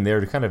I've seen,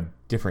 they're kind of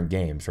different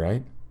games,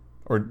 right?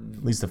 Or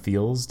at least the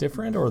feel's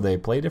different, or they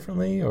play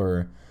differently,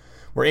 or...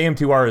 Where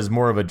AM2R is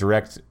more of a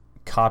direct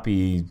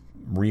copy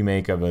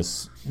remake of a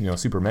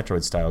Super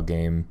Metroid-style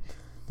game...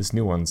 This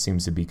new one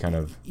seems to be kind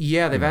of...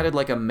 Yeah, they've added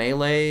like a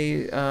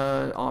melee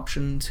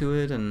option to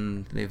it,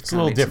 and they've... It's a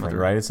little different,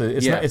 right?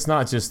 It's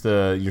not just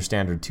your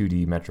standard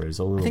 2D Metroid. It's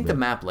a little I think bit. the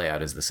map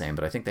layout is the same,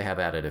 but I think they have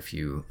added a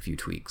few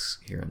tweaks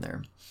here and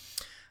there.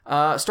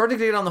 Starting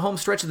to get on the home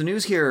stretch of the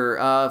news here.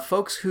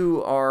 Folks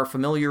who are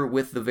familiar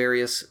with the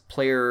various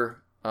player...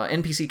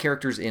 NPC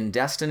characters in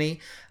Destiny.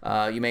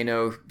 You may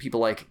know people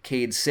like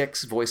Cade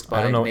 6, voiced by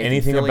Nathan Fillion. I don't know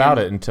anything about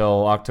it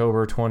until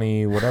October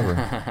 20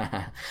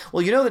 whatever.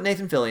 Well, you know that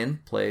Nathan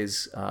Fillion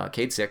plays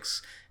Cade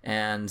 6,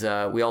 and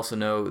we also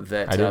know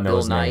that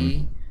Bill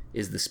Nighy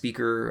is the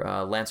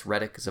speaker, Lance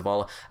Reddick,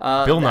 Zavala.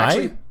 Bill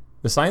Nighy?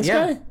 The science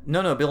guy?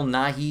 No, Bill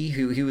Nighy,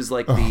 who he was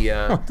like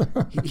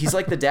the... he's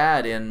like the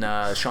dad in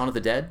Shaun of the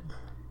Dead.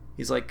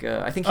 He's like...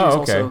 I think he was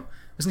also...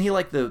 Wasn't he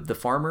like the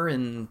farmer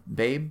in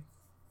Babe?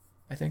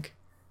 I think.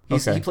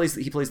 He plays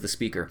the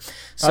speaker.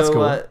 So that's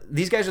cool.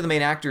 These guys are the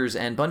main actors,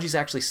 and Bungie's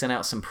actually sent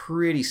out some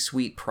pretty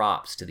sweet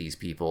props to these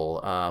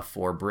people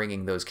for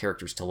bringing those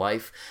characters to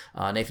life.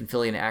 Nathan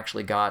Fillion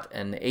actually got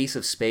an Ace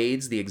of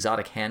Spades, the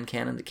exotic hand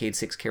cannon that Cade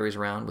 6 carries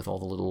around with all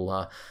the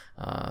little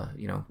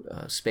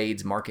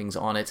spades markings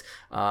on it.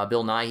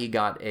 Bill Nighy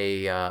got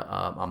a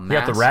mask. He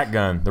got the rat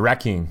gun, the Rat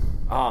King.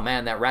 Oh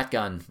man, that rat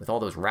gun with all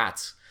those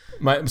rats.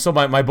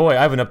 My boy,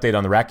 I have an update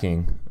on the Rat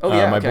King.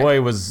 My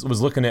boy was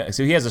looking at...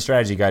 So he has a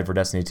strategy guide for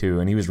Destiny 2,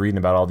 and he was reading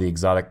about all the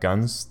exotic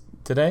guns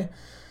today.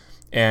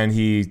 And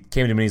he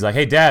came to me and he's like,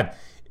 hey, Dad,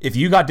 if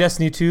you got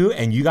Destiny 2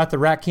 and you got the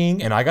Rat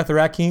King and I got the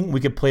Rat King, we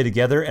could play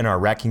together and our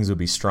Rat Kings would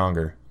be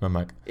stronger. And I'm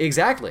like...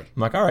 Exactly.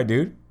 I'm like, all right,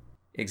 dude.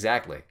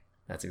 Exactly.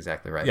 That's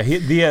exactly right.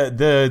 Yeah,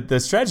 the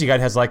strategy guide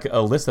has like a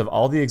list of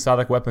all the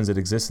exotic weapons that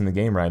exist in the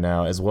game right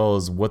now, as well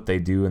as what they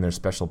do and their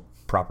special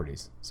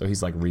properties. So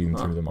he's like reading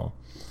through them all.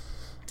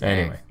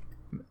 Anyway.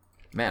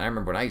 Man, I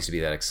remember when I used to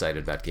be that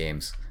excited about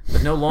games.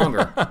 But no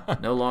longer.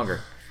 No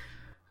longer.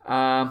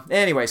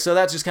 Anyway, so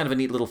that's just kind of a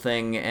neat little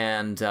thing,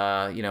 and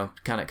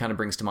kind of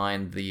brings to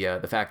mind the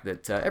fact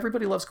that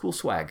everybody loves cool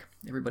swag.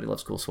 Everybody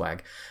loves cool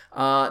swag.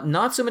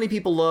 Not so many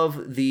people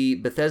love the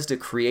Bethesda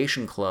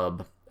Creation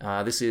Club.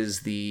 This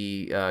is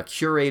the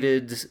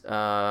curated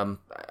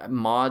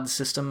mod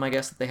system, I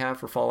guess, that they have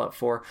for Fallout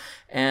 4.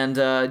 And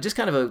just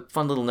kind of a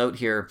fun little note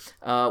here.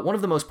 One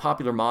of the most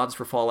popular mods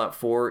for Fallout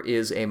 4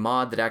 is a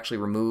mod that actually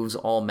removes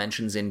all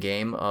mentions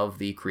in-game of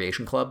the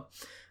Creation Club.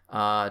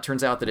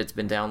 Turns out that it's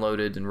been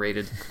downloaded and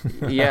rated.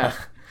 Yeah.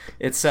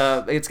 It's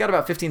got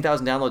about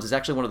 15,000 downloads. It's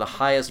actually one of the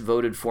highest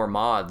voted for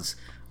mods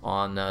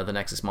on the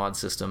Nexus mod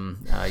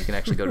system. You can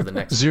actually go to the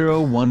Nexus...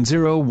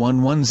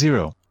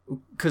 010110.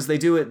 Because they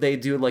do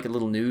it like a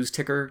little news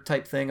ticker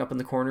type thing up in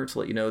the corner to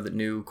let you know that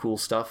new cool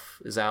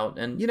stuff is out.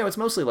 And, it's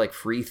mostly like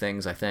free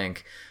things, I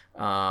think.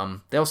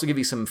 They also give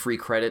you some free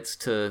credits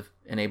to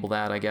enable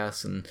that, I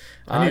guess. And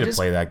I need to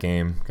play that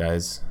game,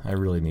 guys. I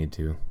really need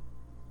to.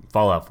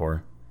 Fallout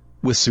 4.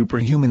 With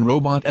superhuman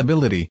robot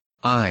ability,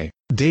 I,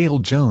 Dale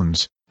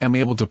Jones, am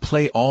able to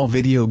play all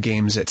video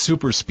games at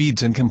super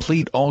speeds and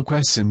complete all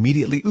quests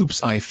immediately.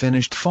 Oops, I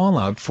finished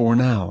Fallout 4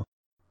 now.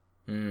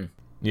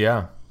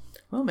 Yeah.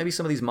 Well, maybe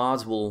some of these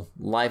mods will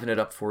liven it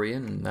up for you.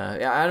 And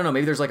I don't know,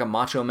 maybe there's like a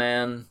Macho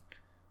Man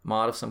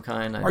mod of some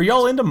kind. Are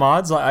y'all into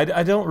mods?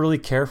 I don't really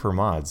care for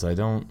mods. I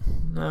don't...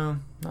 No,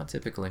 not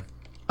typically.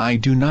 I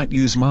do not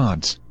use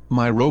mods.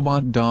 My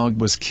robot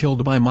dog was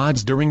killed by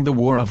mods during the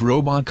War of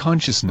Robot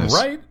Consciousness.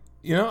 Right?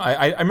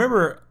 I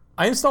remember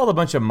I installed a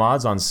bunch of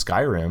mods on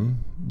Skyrim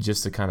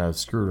just to kind of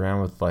screw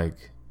around with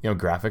like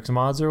graphics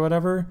mods or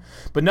whatever,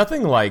 but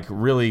nothing like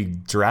really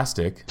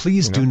drastic.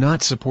 Please do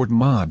not support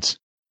mods.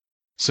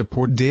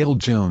 Support Dale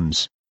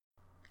Jones.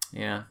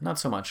 Yeah, not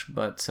so much,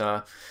 but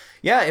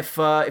yeah, if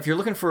you're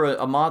looking for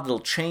a mod that'll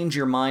change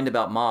your mind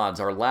about mods,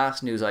 our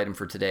last news item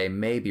for today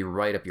may be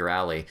right up your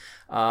alley.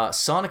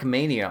 Sonic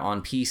Mania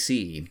on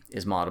PC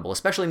is moddable,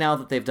 especially now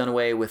that they've done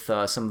away with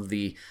some of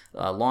the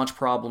launch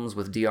problems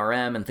with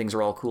DRM and things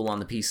are all cool on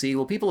the PC.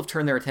 Well, people have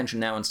turned their attention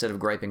now, instead of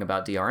griping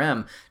about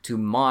DRM, to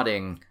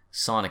modding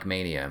Sonic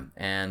Mania.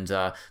 And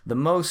the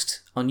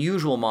most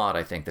unusual mod,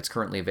 I think, that's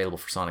currently available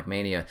for Sonic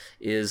Mania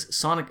is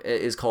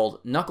called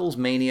Knuckles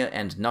Mania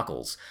and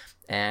Knuckles.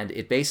 And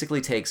it basically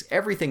takes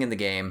everything in the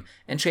game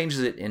and changes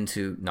it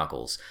into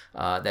Knuckles.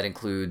 That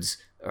includes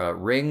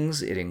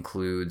rings, it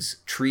includes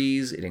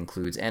trees, it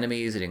includes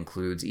enemies, it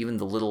includes even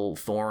the little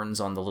thorns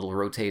on the little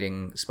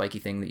rotating spiky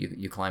thing that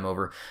you climb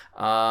over.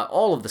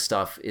 All of the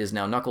stuff is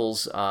now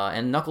Knuckles,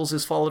 and Knuckles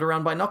is followed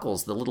around by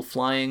Knuckles, the little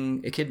flying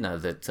echidna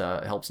that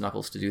helps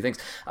Knuckles to do things.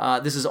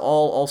 This is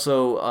all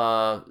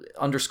also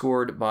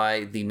underscored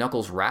by the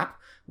Knuckles rap,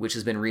 which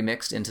has been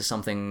remixed into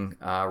something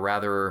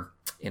rather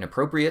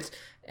inappropriate.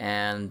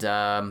 And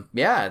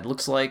it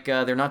looks like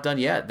they're not done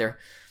yet. They've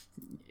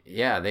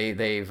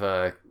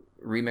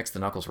remixed the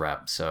Knuckles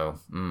rap. So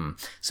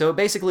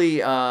basically,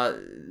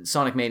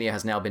 Sonic Mania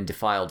has now been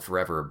defiled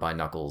forever by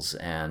Knuckles,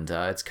 and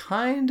it's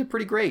kind of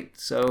pretty great.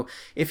 So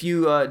if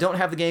you don't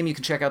have the game, you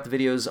can check out the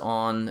videos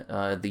on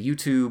the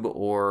YouTube,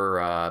 or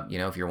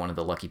if you're one of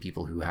the lucky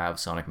people who have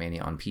Sonic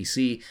Mania on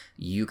PC,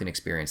 you can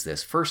experience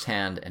this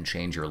firsthand and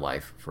change your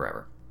life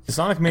forever. Is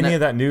Sonic Mania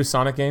that new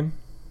Sonic game?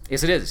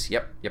 Yes, it is.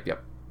 Yep.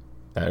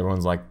 That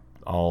everyone's like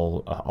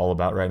all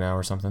about right now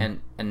or something?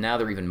 And now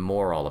they're even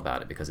more all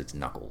about it because it's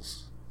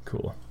Knuckles.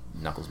 Cool.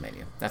 Knuckles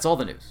Mania. That's all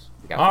the news.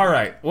 All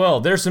right. Well,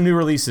 there's some new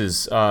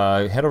releases.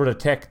 Head over to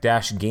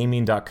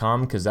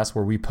tech-gaming.com because that's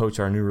where we poach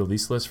our new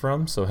release list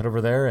from. So head over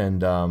there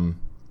and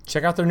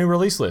check out their new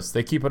release list.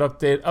 They keep it up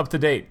to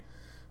date.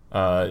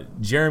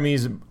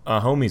 Jeremy's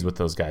homies with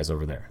those guys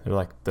over there. They're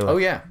like oh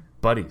yeah,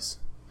 buddies.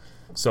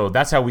 So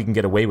that's how we can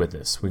get away with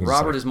this.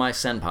 Robert is my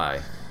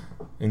senpai.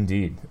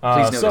 Indeed.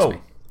 Please notice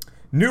me.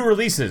 New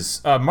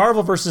releases.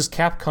 Marvel vs.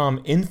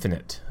 Capcom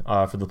Infinite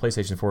for the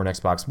PlayStation 4 and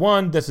Xbox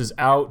One. This is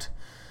out.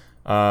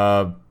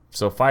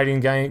 So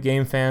fighting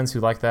game fans who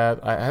like that.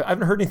 I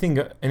haven't heard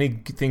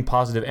anything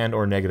positive and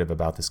or negative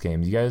about this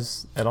game. You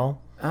guys at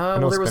all?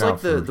 Well, there was like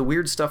the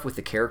weird stuff with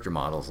the character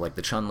models. Like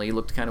the Chun-Li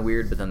looked kind of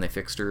weird, but then they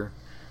fixed her.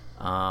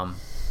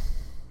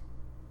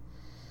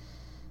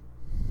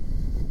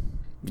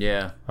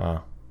 Yeah.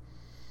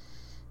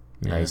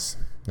 Nice.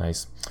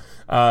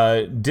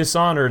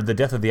 Dishonored: The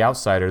Death of the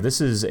Outsider.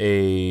 This is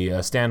a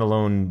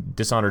standalone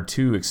Dishonored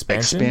 2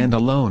 expansion.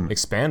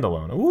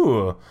 Expandalone.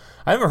 Ooh,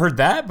 I haven't heard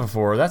that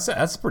before.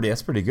 That's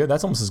pretty good.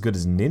 That's almost as good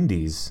as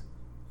Nindies,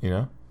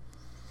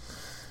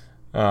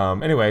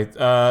 Anyway,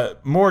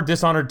 more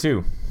Dishonored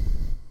 2.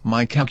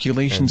 My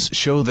calculations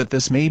show that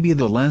this may be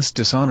the last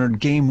Dishonored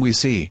game we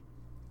see.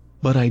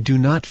 But I do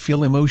not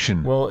feel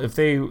emotion. Well,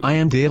 I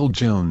am Dale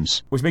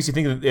Jones. Which makes you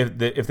think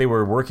that if they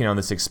were working on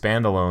this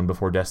expandalone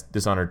before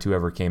Dishonored 2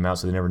 ever came out,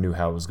 so they never knew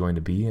how it was going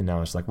to be, and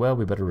now it's like, well,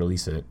 we better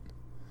release it.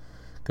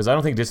 Because I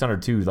don't think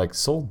Dishonored 2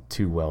 sold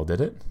too well,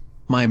 did it?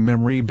 My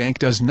memory bank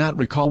does not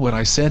recall what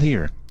I said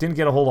here. Didn't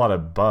get a whole lot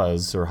of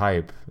buzz or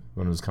hype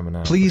when it was coming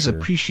out. Please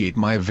appreciate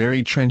my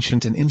very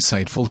trenchant and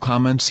insightful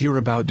comments here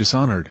about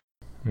Dishonored.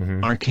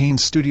 Mm-hmm. Arcane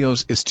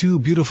Studios is too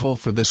beautiful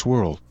for this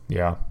world.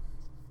 Yeah.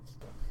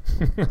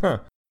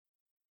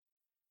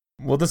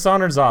 Well,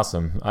 Dishonored's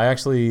awesome. I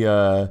actually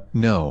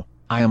No,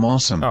 I am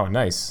awesome. Oh,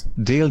 nice.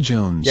 Dale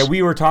Jones. Yeah,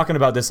 we were talking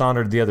about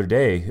Dishonored the other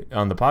day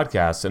on the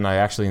podcast, and I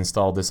actually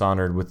installed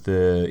Dishonored with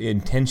the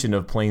intention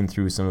of playing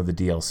through some of the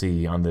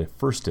DLC on the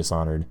first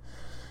Dishonored.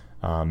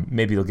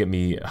 Maybe it'll get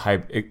me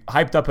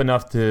hyped up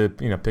enough to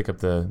pick up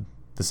the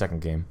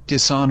second game.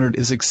 Dishonored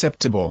is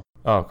acceptable.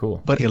 Oh,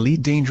 cool. But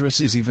Elite Dangerous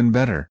is even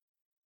better.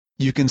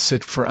 You can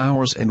sit for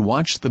hours and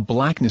watch the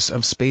blackness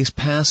of space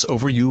pass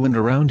over you and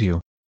around you.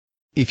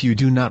 If you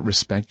do not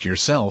respect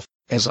yourself,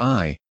 as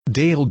I,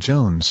 Dale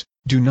Jones,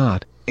 do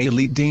not,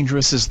 Elite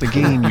Dangerous is the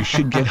game you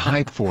should get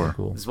hyped for.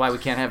 Cool. This is why we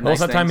can't have nice things.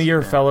 Well, it's that time of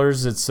year,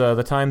 fellers. It's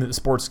the time that the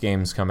sports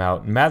games come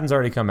out. Madden's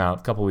already come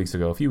out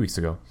a few weeks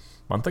ago.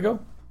 Month ago?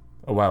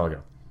 A while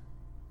ago.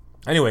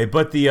 Anyway,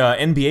 but the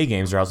NBA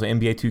games are also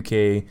NBA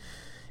 2K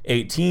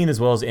 18 as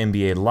well as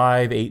NBA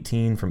Live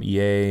 18 from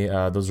EA.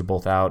 Those are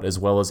both out, as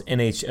well as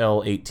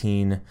NHL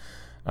 18.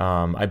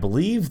 I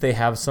believe they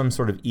have some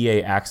sort of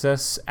EA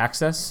access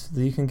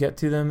that you can get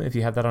to them if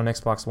you have that on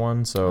Xbox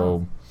One.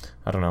 So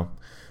I don't know.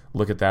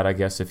 Look at that, I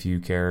guess, if you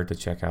care to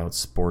check out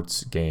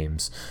sports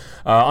games.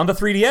 On the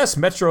 3DS,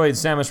 Metroid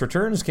Samus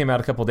Returns came out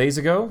a couple days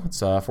ago.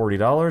 It's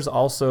 $40.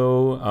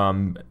 Also,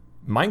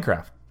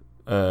 Minecraft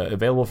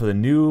available for the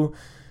new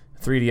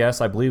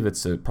 3DS. I believe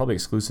it's probably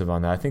exclusive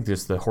on that. I think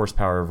just the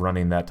horsepower of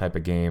running that type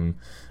of game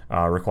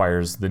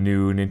requires the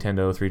new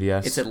Nintendo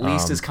 3DS. It's at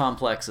least as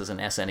complex as an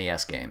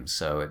SNES game,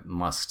 so it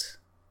must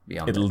be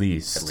on at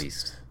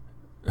least.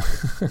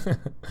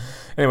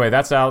 Anyway,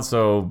 that's out,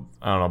 so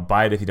I don't know,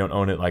 buy it if you don't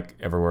own it like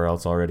everywhere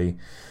else already.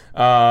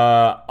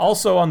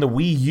 Also on the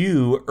Wii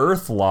U,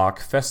 Earthlock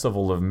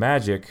Festival of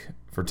Magic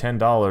for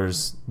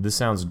 $10. This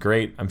sounds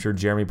great. I'm sure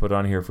Jeremy put it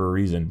on here for a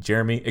reason.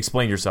 Jeremy,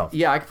 explain yourself.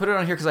 Yeah, I put it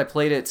on here because I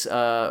played it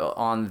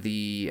on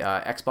the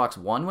Xbox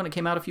One when it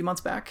came out a few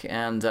months back,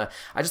 and I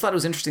just thought it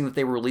was interesting that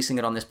they were releasing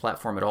it on this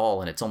platform at all,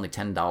 and it's only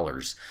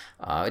 $10.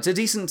 It's a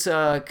decent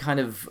kind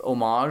of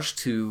homage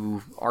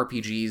to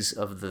RPGs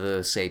of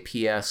the, say,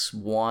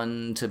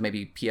 PS1 to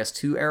maybe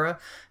PS2 era,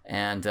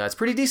 and it's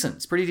pretty decent.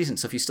 It's pretty decent.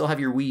 So if you still have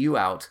your Wii U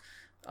out,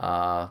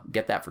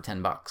 get that for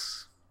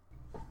 $10.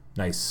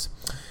 Nice.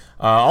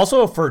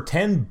 Also for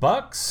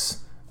 $10,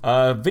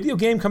 a video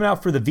game coming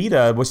out for the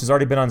Vita, which has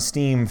already been on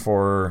Steam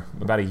for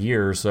about a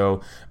year or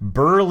so.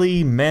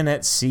 Burly Men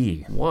at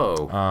Sea.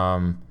 Whoa.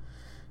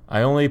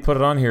 I only put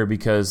it on here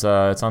because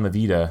it's on the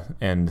Vita,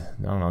 and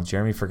I don't know,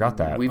 Jeremy forgot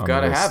that. We've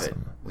got to have it.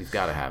 We've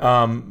got to have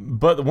it.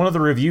 But one of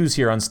the reviews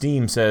here on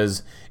Steam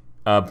says,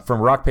 from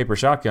Rock Paper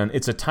Shotgun,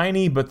 it's a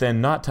tiny but then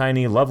not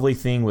tiny, lovely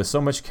thing with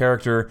so much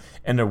character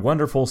and a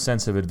wonderful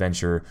sense of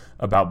adventure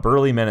about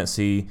burly men at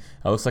sea.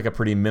 It looks like a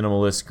pretty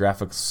minimalist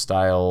graphics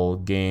style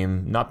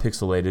game, not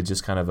pixelated,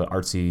 just kind of an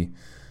artsy,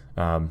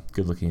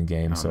 good-looking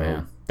game.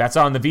 Man. That's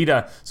on the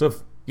Vita. So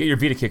get your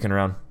Vita kicking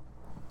around.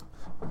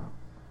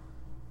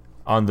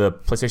 On the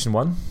PlayStation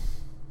 1,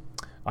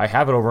 I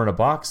have it over in a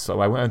box.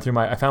 So I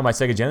found my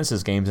Sega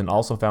Genesis games and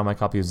also found my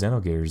copy of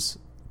Xenogears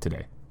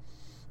today.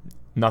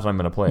 Not that I'm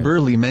going to play it.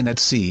 Burly Men at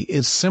Sea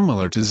is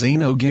similar to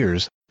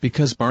Xenogears,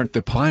 because Bart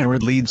the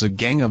pirate leads a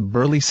gang of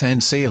burly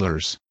sand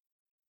sailors.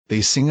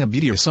 They sing a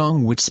video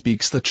song which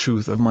speaks the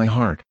truth of my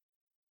heart.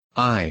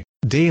 I,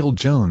 Dale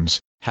Jones,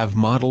 have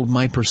modeled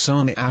my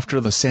persona after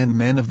the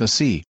Sandmen of the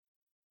Sea.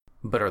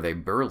 But are they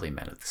burly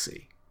men at the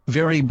sea?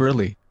 Very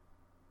burly.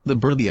 The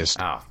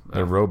burliest. Oh.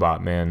 The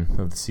robot man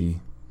of the sea.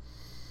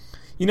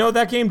 You know,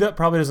 that game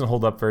probably doesn't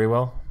hold up very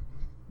well.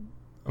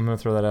 I'm going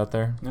to throw that out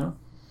there. No.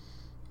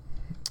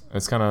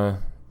 It's kind of...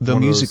 The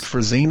music for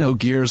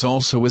Xenogears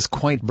also is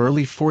quite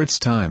burly for its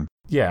time.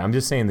 Yeah, I'm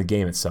just saying the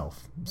game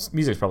itself.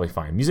 Music's probably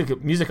fine.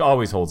 Music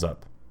always holds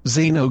up.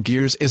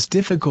 Xenogears is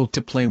difficult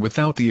to play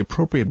without the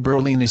appropriate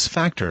burliness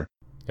factor.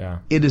 Yeah.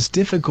 It is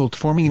difficult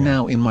for me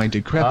now in my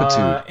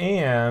decrepitude.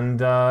 And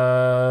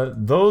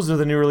those are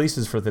the new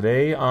releases for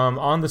today.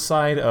 On the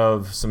side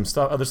of some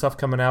other stuff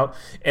coming out,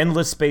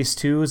 Endless Space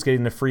 2 is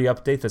getting a free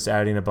update that's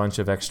adding a bunch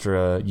of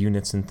extra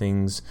units and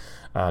things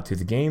to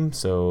the game.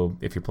 So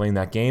if you're playing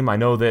that game, I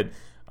know that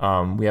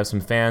we have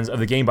some fans of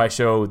the Game By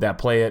Show that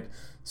play it,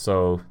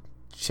 so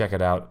check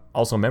it out.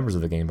 Also members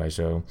of the Game By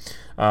Show.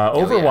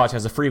 Overwatch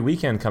has a free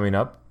weekend coming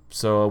up.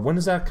 So when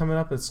is that coming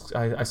up?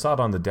 I saw it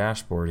on the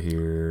dashboard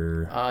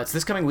here. It's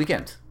this coming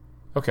weekend.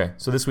 Okay,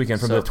 so this weekend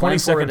from the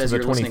 22nd to the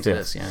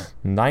 25th. Yeah.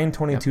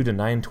 9/22 to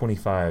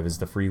 9/25 is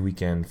the free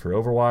weekend for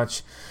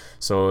Overwatch.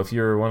 So if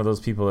you're one of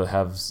those people that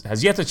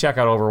has yet to check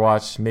out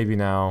Overwatch, maybe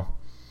now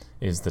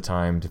is the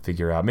time to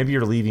figure out. Maybe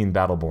you're leaving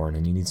Battleborn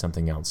and you need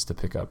something else to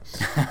pick up.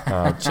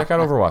 Check out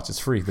Overwatch. It's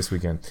free this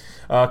weekend.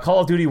 Call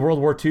of Duty World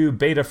War II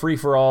beta free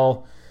for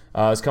all.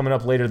 It's coming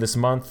up later this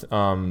month.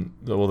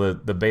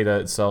 The beta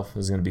itself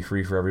is going to be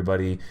free for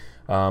everybody.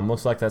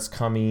 Looks like that's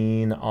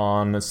coming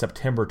on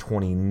September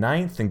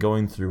 29th and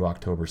going through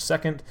October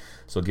 2nd.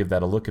 So give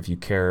that a look if you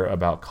care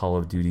about Call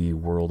of Duty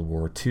World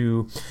War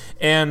II.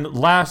 And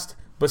last,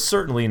 but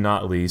certainly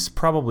not least,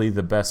 probably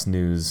the best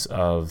news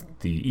of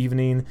the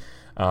evening,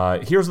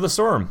 Heroes of the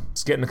Storm.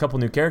 It's getting a couple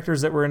new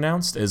characters that were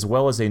announced, as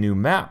well as a new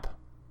map.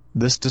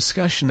 This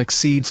discussion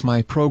exceeds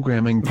my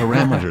programming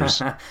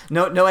parameters.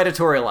 No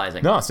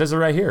editorializing. No, it says it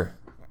right here.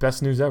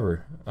 Best news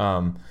ever.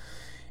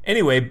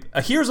 Anyway,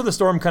 Heroes of the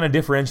Storm kind of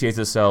differentiates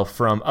itself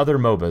from other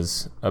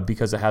MOBAs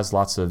because it has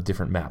lots of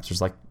different maps.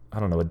 There's like, I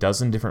don't know, a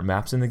dozen different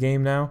maps in the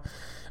game now.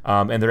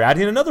 And they're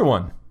adding another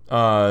one.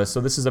 So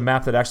this is a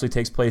map that actually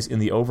takes place in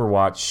the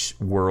Overwatch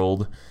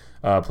world.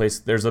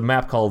 There's a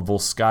map called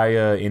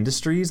Volskaya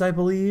Industries, I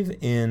believe,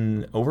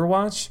 in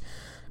Overwatch.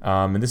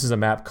 And this is a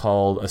map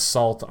called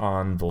Assault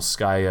on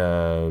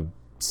Volskaya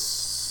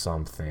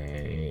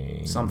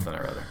something. Something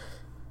or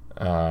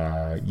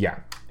other. Yeah.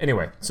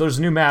 Anyway, so there's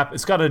a new map.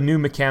 It's got a new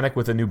mechanic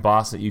with a new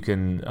boss that you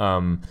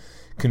can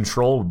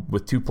control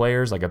with two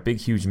players, like a big,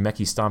 huge,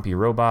 mechy, stompy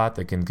robot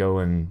that can go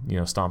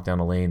and stomp down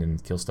a lane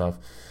and kill stuff.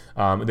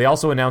 They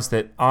also announced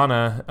that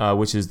Ana,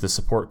 which is the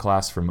support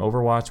class from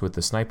Overwatch with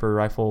the sniper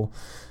rifle,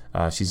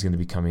 she's going to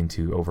be coming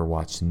to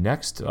Overwatch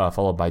next,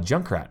 followed by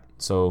Junkrat.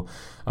 So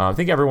I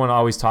think everyone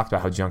always talked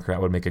about how Junkrat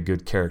would make a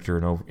good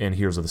character in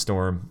Heroes of the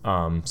Storm.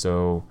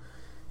 So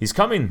he's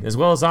coming, as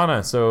well as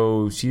Ana.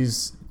 So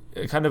she's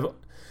kind of...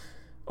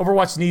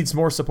 Overwatch needs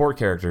more support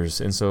characters,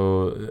 and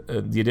so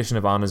the addition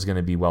of Ana is going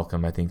to be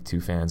welcome, I think,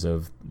 to fans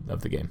of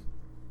the game.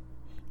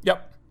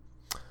 Yep.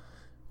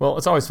 Well,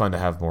 it's always fun to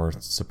have more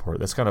support.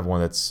 That's kind of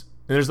one that's...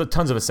 There's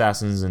tons of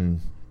assassins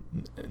and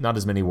not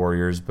as many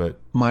warriors, but...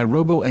 My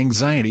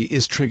robo-anxiety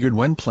is triggered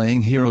when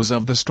playing Heroes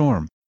of the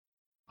Storm.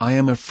 I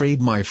am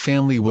afraid my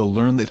family will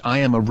learn that I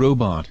am a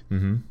robot.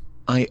 Mm-hmm.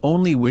 I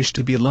only wish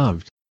to be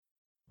loved.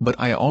 But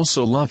I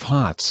also love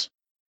HOTS.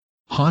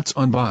 HOTS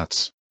on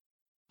bots.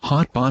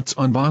 Hot bots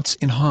on bots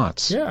in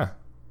HOTS. Yeah.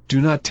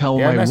 Do not tell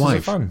Yeah, my matches are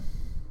wife. fun.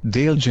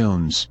 Dale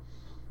Jones.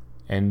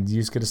 And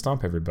you just get to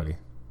stomp everybody.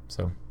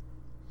 So,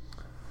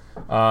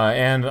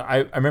 and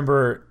I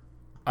remember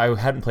I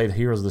hadn't played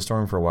Heroes of the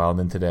Storm for a while, and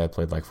then today I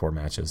played like 4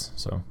 matches.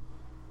 So,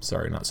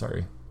 sorry, not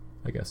sorry,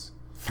 I guess.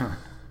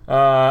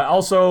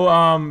 Also,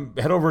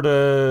 head over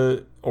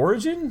to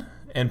Origin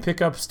and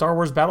pick up Star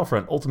Wars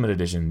Battlefront Ultimate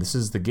Edition.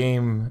 The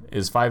game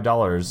is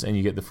 $5, and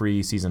you get the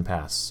free season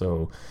pass.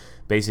 So,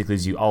 basically,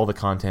 it's all the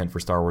content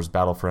for Star Wars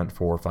Battlefront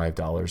for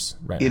 $5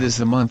 right now. It is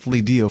the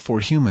monthly deal for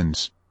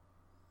humans.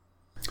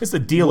 It's the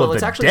deal of the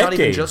it's actually decade, not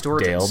even just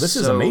Origin. Dale. This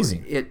is So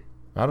amazing.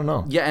 I don't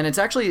know. Yeah, and it's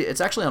actually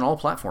on all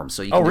platforms.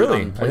 So you can do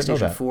really? it on I didn't know PlayStation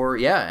that. 4,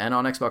 yeah, and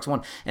on Xbox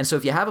One. And so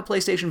if you have a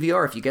PlayStation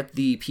VR, if you get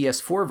the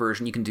PS4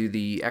 version, you can do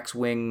the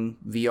X-Wing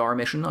VR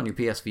mission on your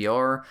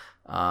PSVR,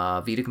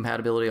 Vita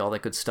compatibility, all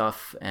that good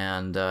stuff.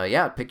 And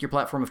pick your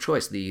platform of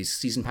choice. The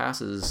season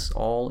pass is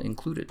all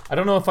included. I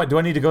don't know if do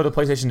I need to go to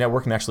PlayStation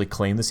Network and actually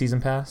claim the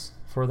season pass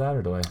for that,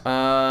 or do I?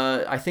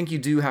 I think you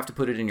do have to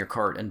put it in your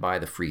cart and buy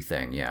the free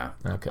thing, yeah.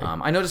 Okay.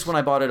 I noticed when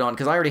I bought it on,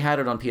 because I already had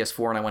it on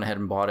PS4 and I went ahead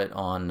and bought it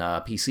on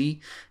PC,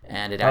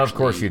 and it actually... Of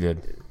course you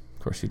did.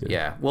 Of course you did.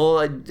 Yeah, well,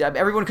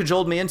 everyone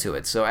cajoled me into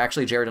it. So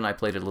actually, Jared and I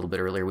played it a little bit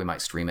earlier. We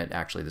might stream it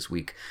actually this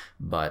week.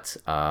 But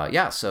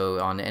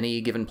so on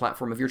any given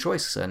platform of your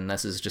choice. And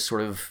this is just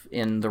sort of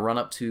in the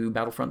run-up to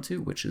Battlefront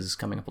 2, which is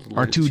coming up a little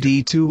later.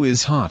 R2-D2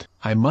 is hot.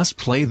 I must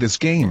play this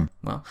game.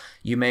 Well,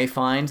 you may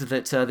find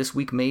that this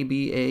week may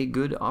be a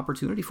good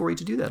opportunity for you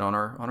to do that on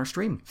our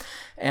stream.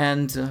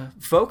 And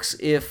folks,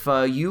 if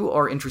you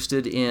are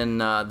interested in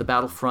the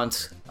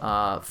Battlefront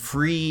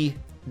free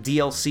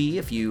DLC,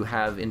 if you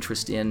have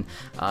interest in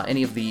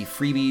any of the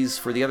freebies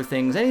for the other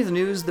things, any of the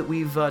news that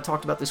we've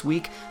talked about this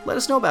week, let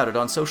us know about it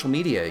on social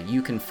media.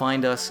 You can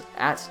find us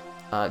at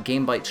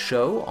Game Bytes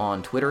Show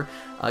on Twitter.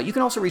 You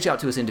can also reach out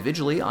to us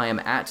individually. I am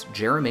at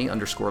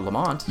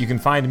Jeremy_Lamont. You can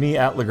find me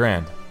at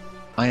Legrand.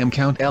 I am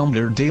Count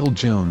Elmer Dale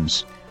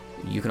Jones.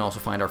 You can also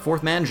find our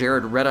fourth man,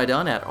 Jared Red-Eye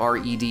Dunn, at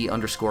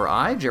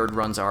RED_I. Jared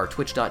runs our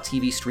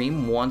twitch.tv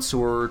stream once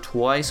or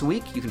twice a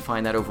week. You can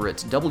find that over at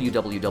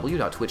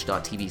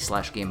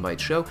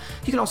www.twitch.tv/GameByteShow.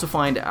 You can also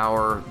find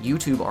our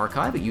YouTube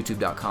archive at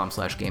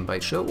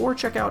youtube.com/GameByteShow, or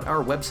check out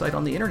our website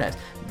on the internet,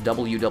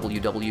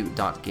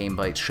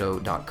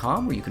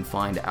 www.GameByteShow.com, where you can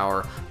find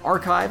our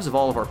archives of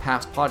all of our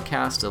past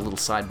podcasts, a little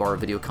sidebar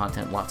of video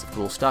content, lots of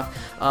cool stuff.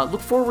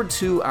 Look forward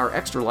to our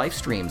extra live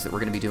streams that we're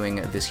going to be doing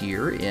this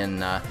year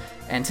in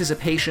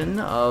anticipation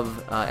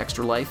of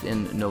Extra Life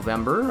in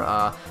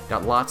November.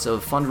 Got lots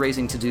of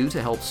fundraising to do to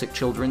help sick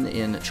children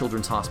in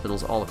children's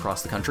hospitals all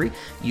across the country.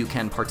 You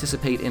can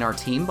participate in our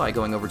team by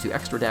going over to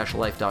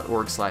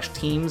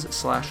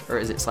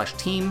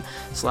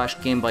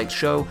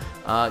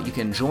extra-life.org/team/GameByteShow. You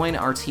can join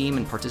our team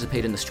and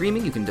participate in the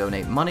streaming. You can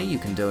donate money. You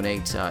can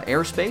donate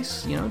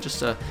airspace, just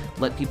to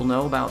let people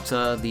know about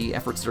the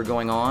efforts that are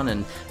going on,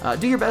 and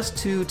do your best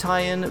to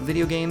tie in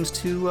video games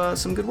to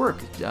some good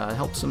work.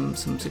 Help some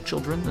sick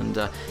children, and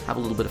have a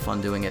little bit of fun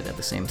doing it at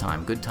the same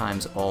time. Good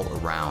times all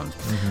around.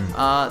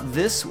 Mm-hmm.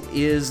 This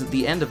is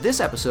the end of this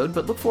episode,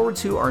 but look forward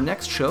to our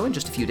next show in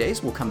just a few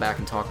days. We'll come back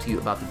and talk to you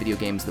about the video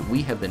games that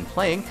we have been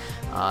playing.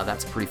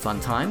 That's a pretty fun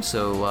time.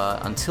 So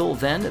until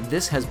then,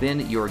 this has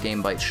been your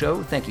Game Bytes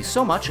Show. Thank you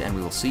so much, and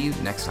we will see you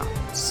next time.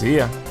 See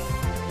ya.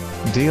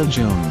 Dale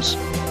Jones.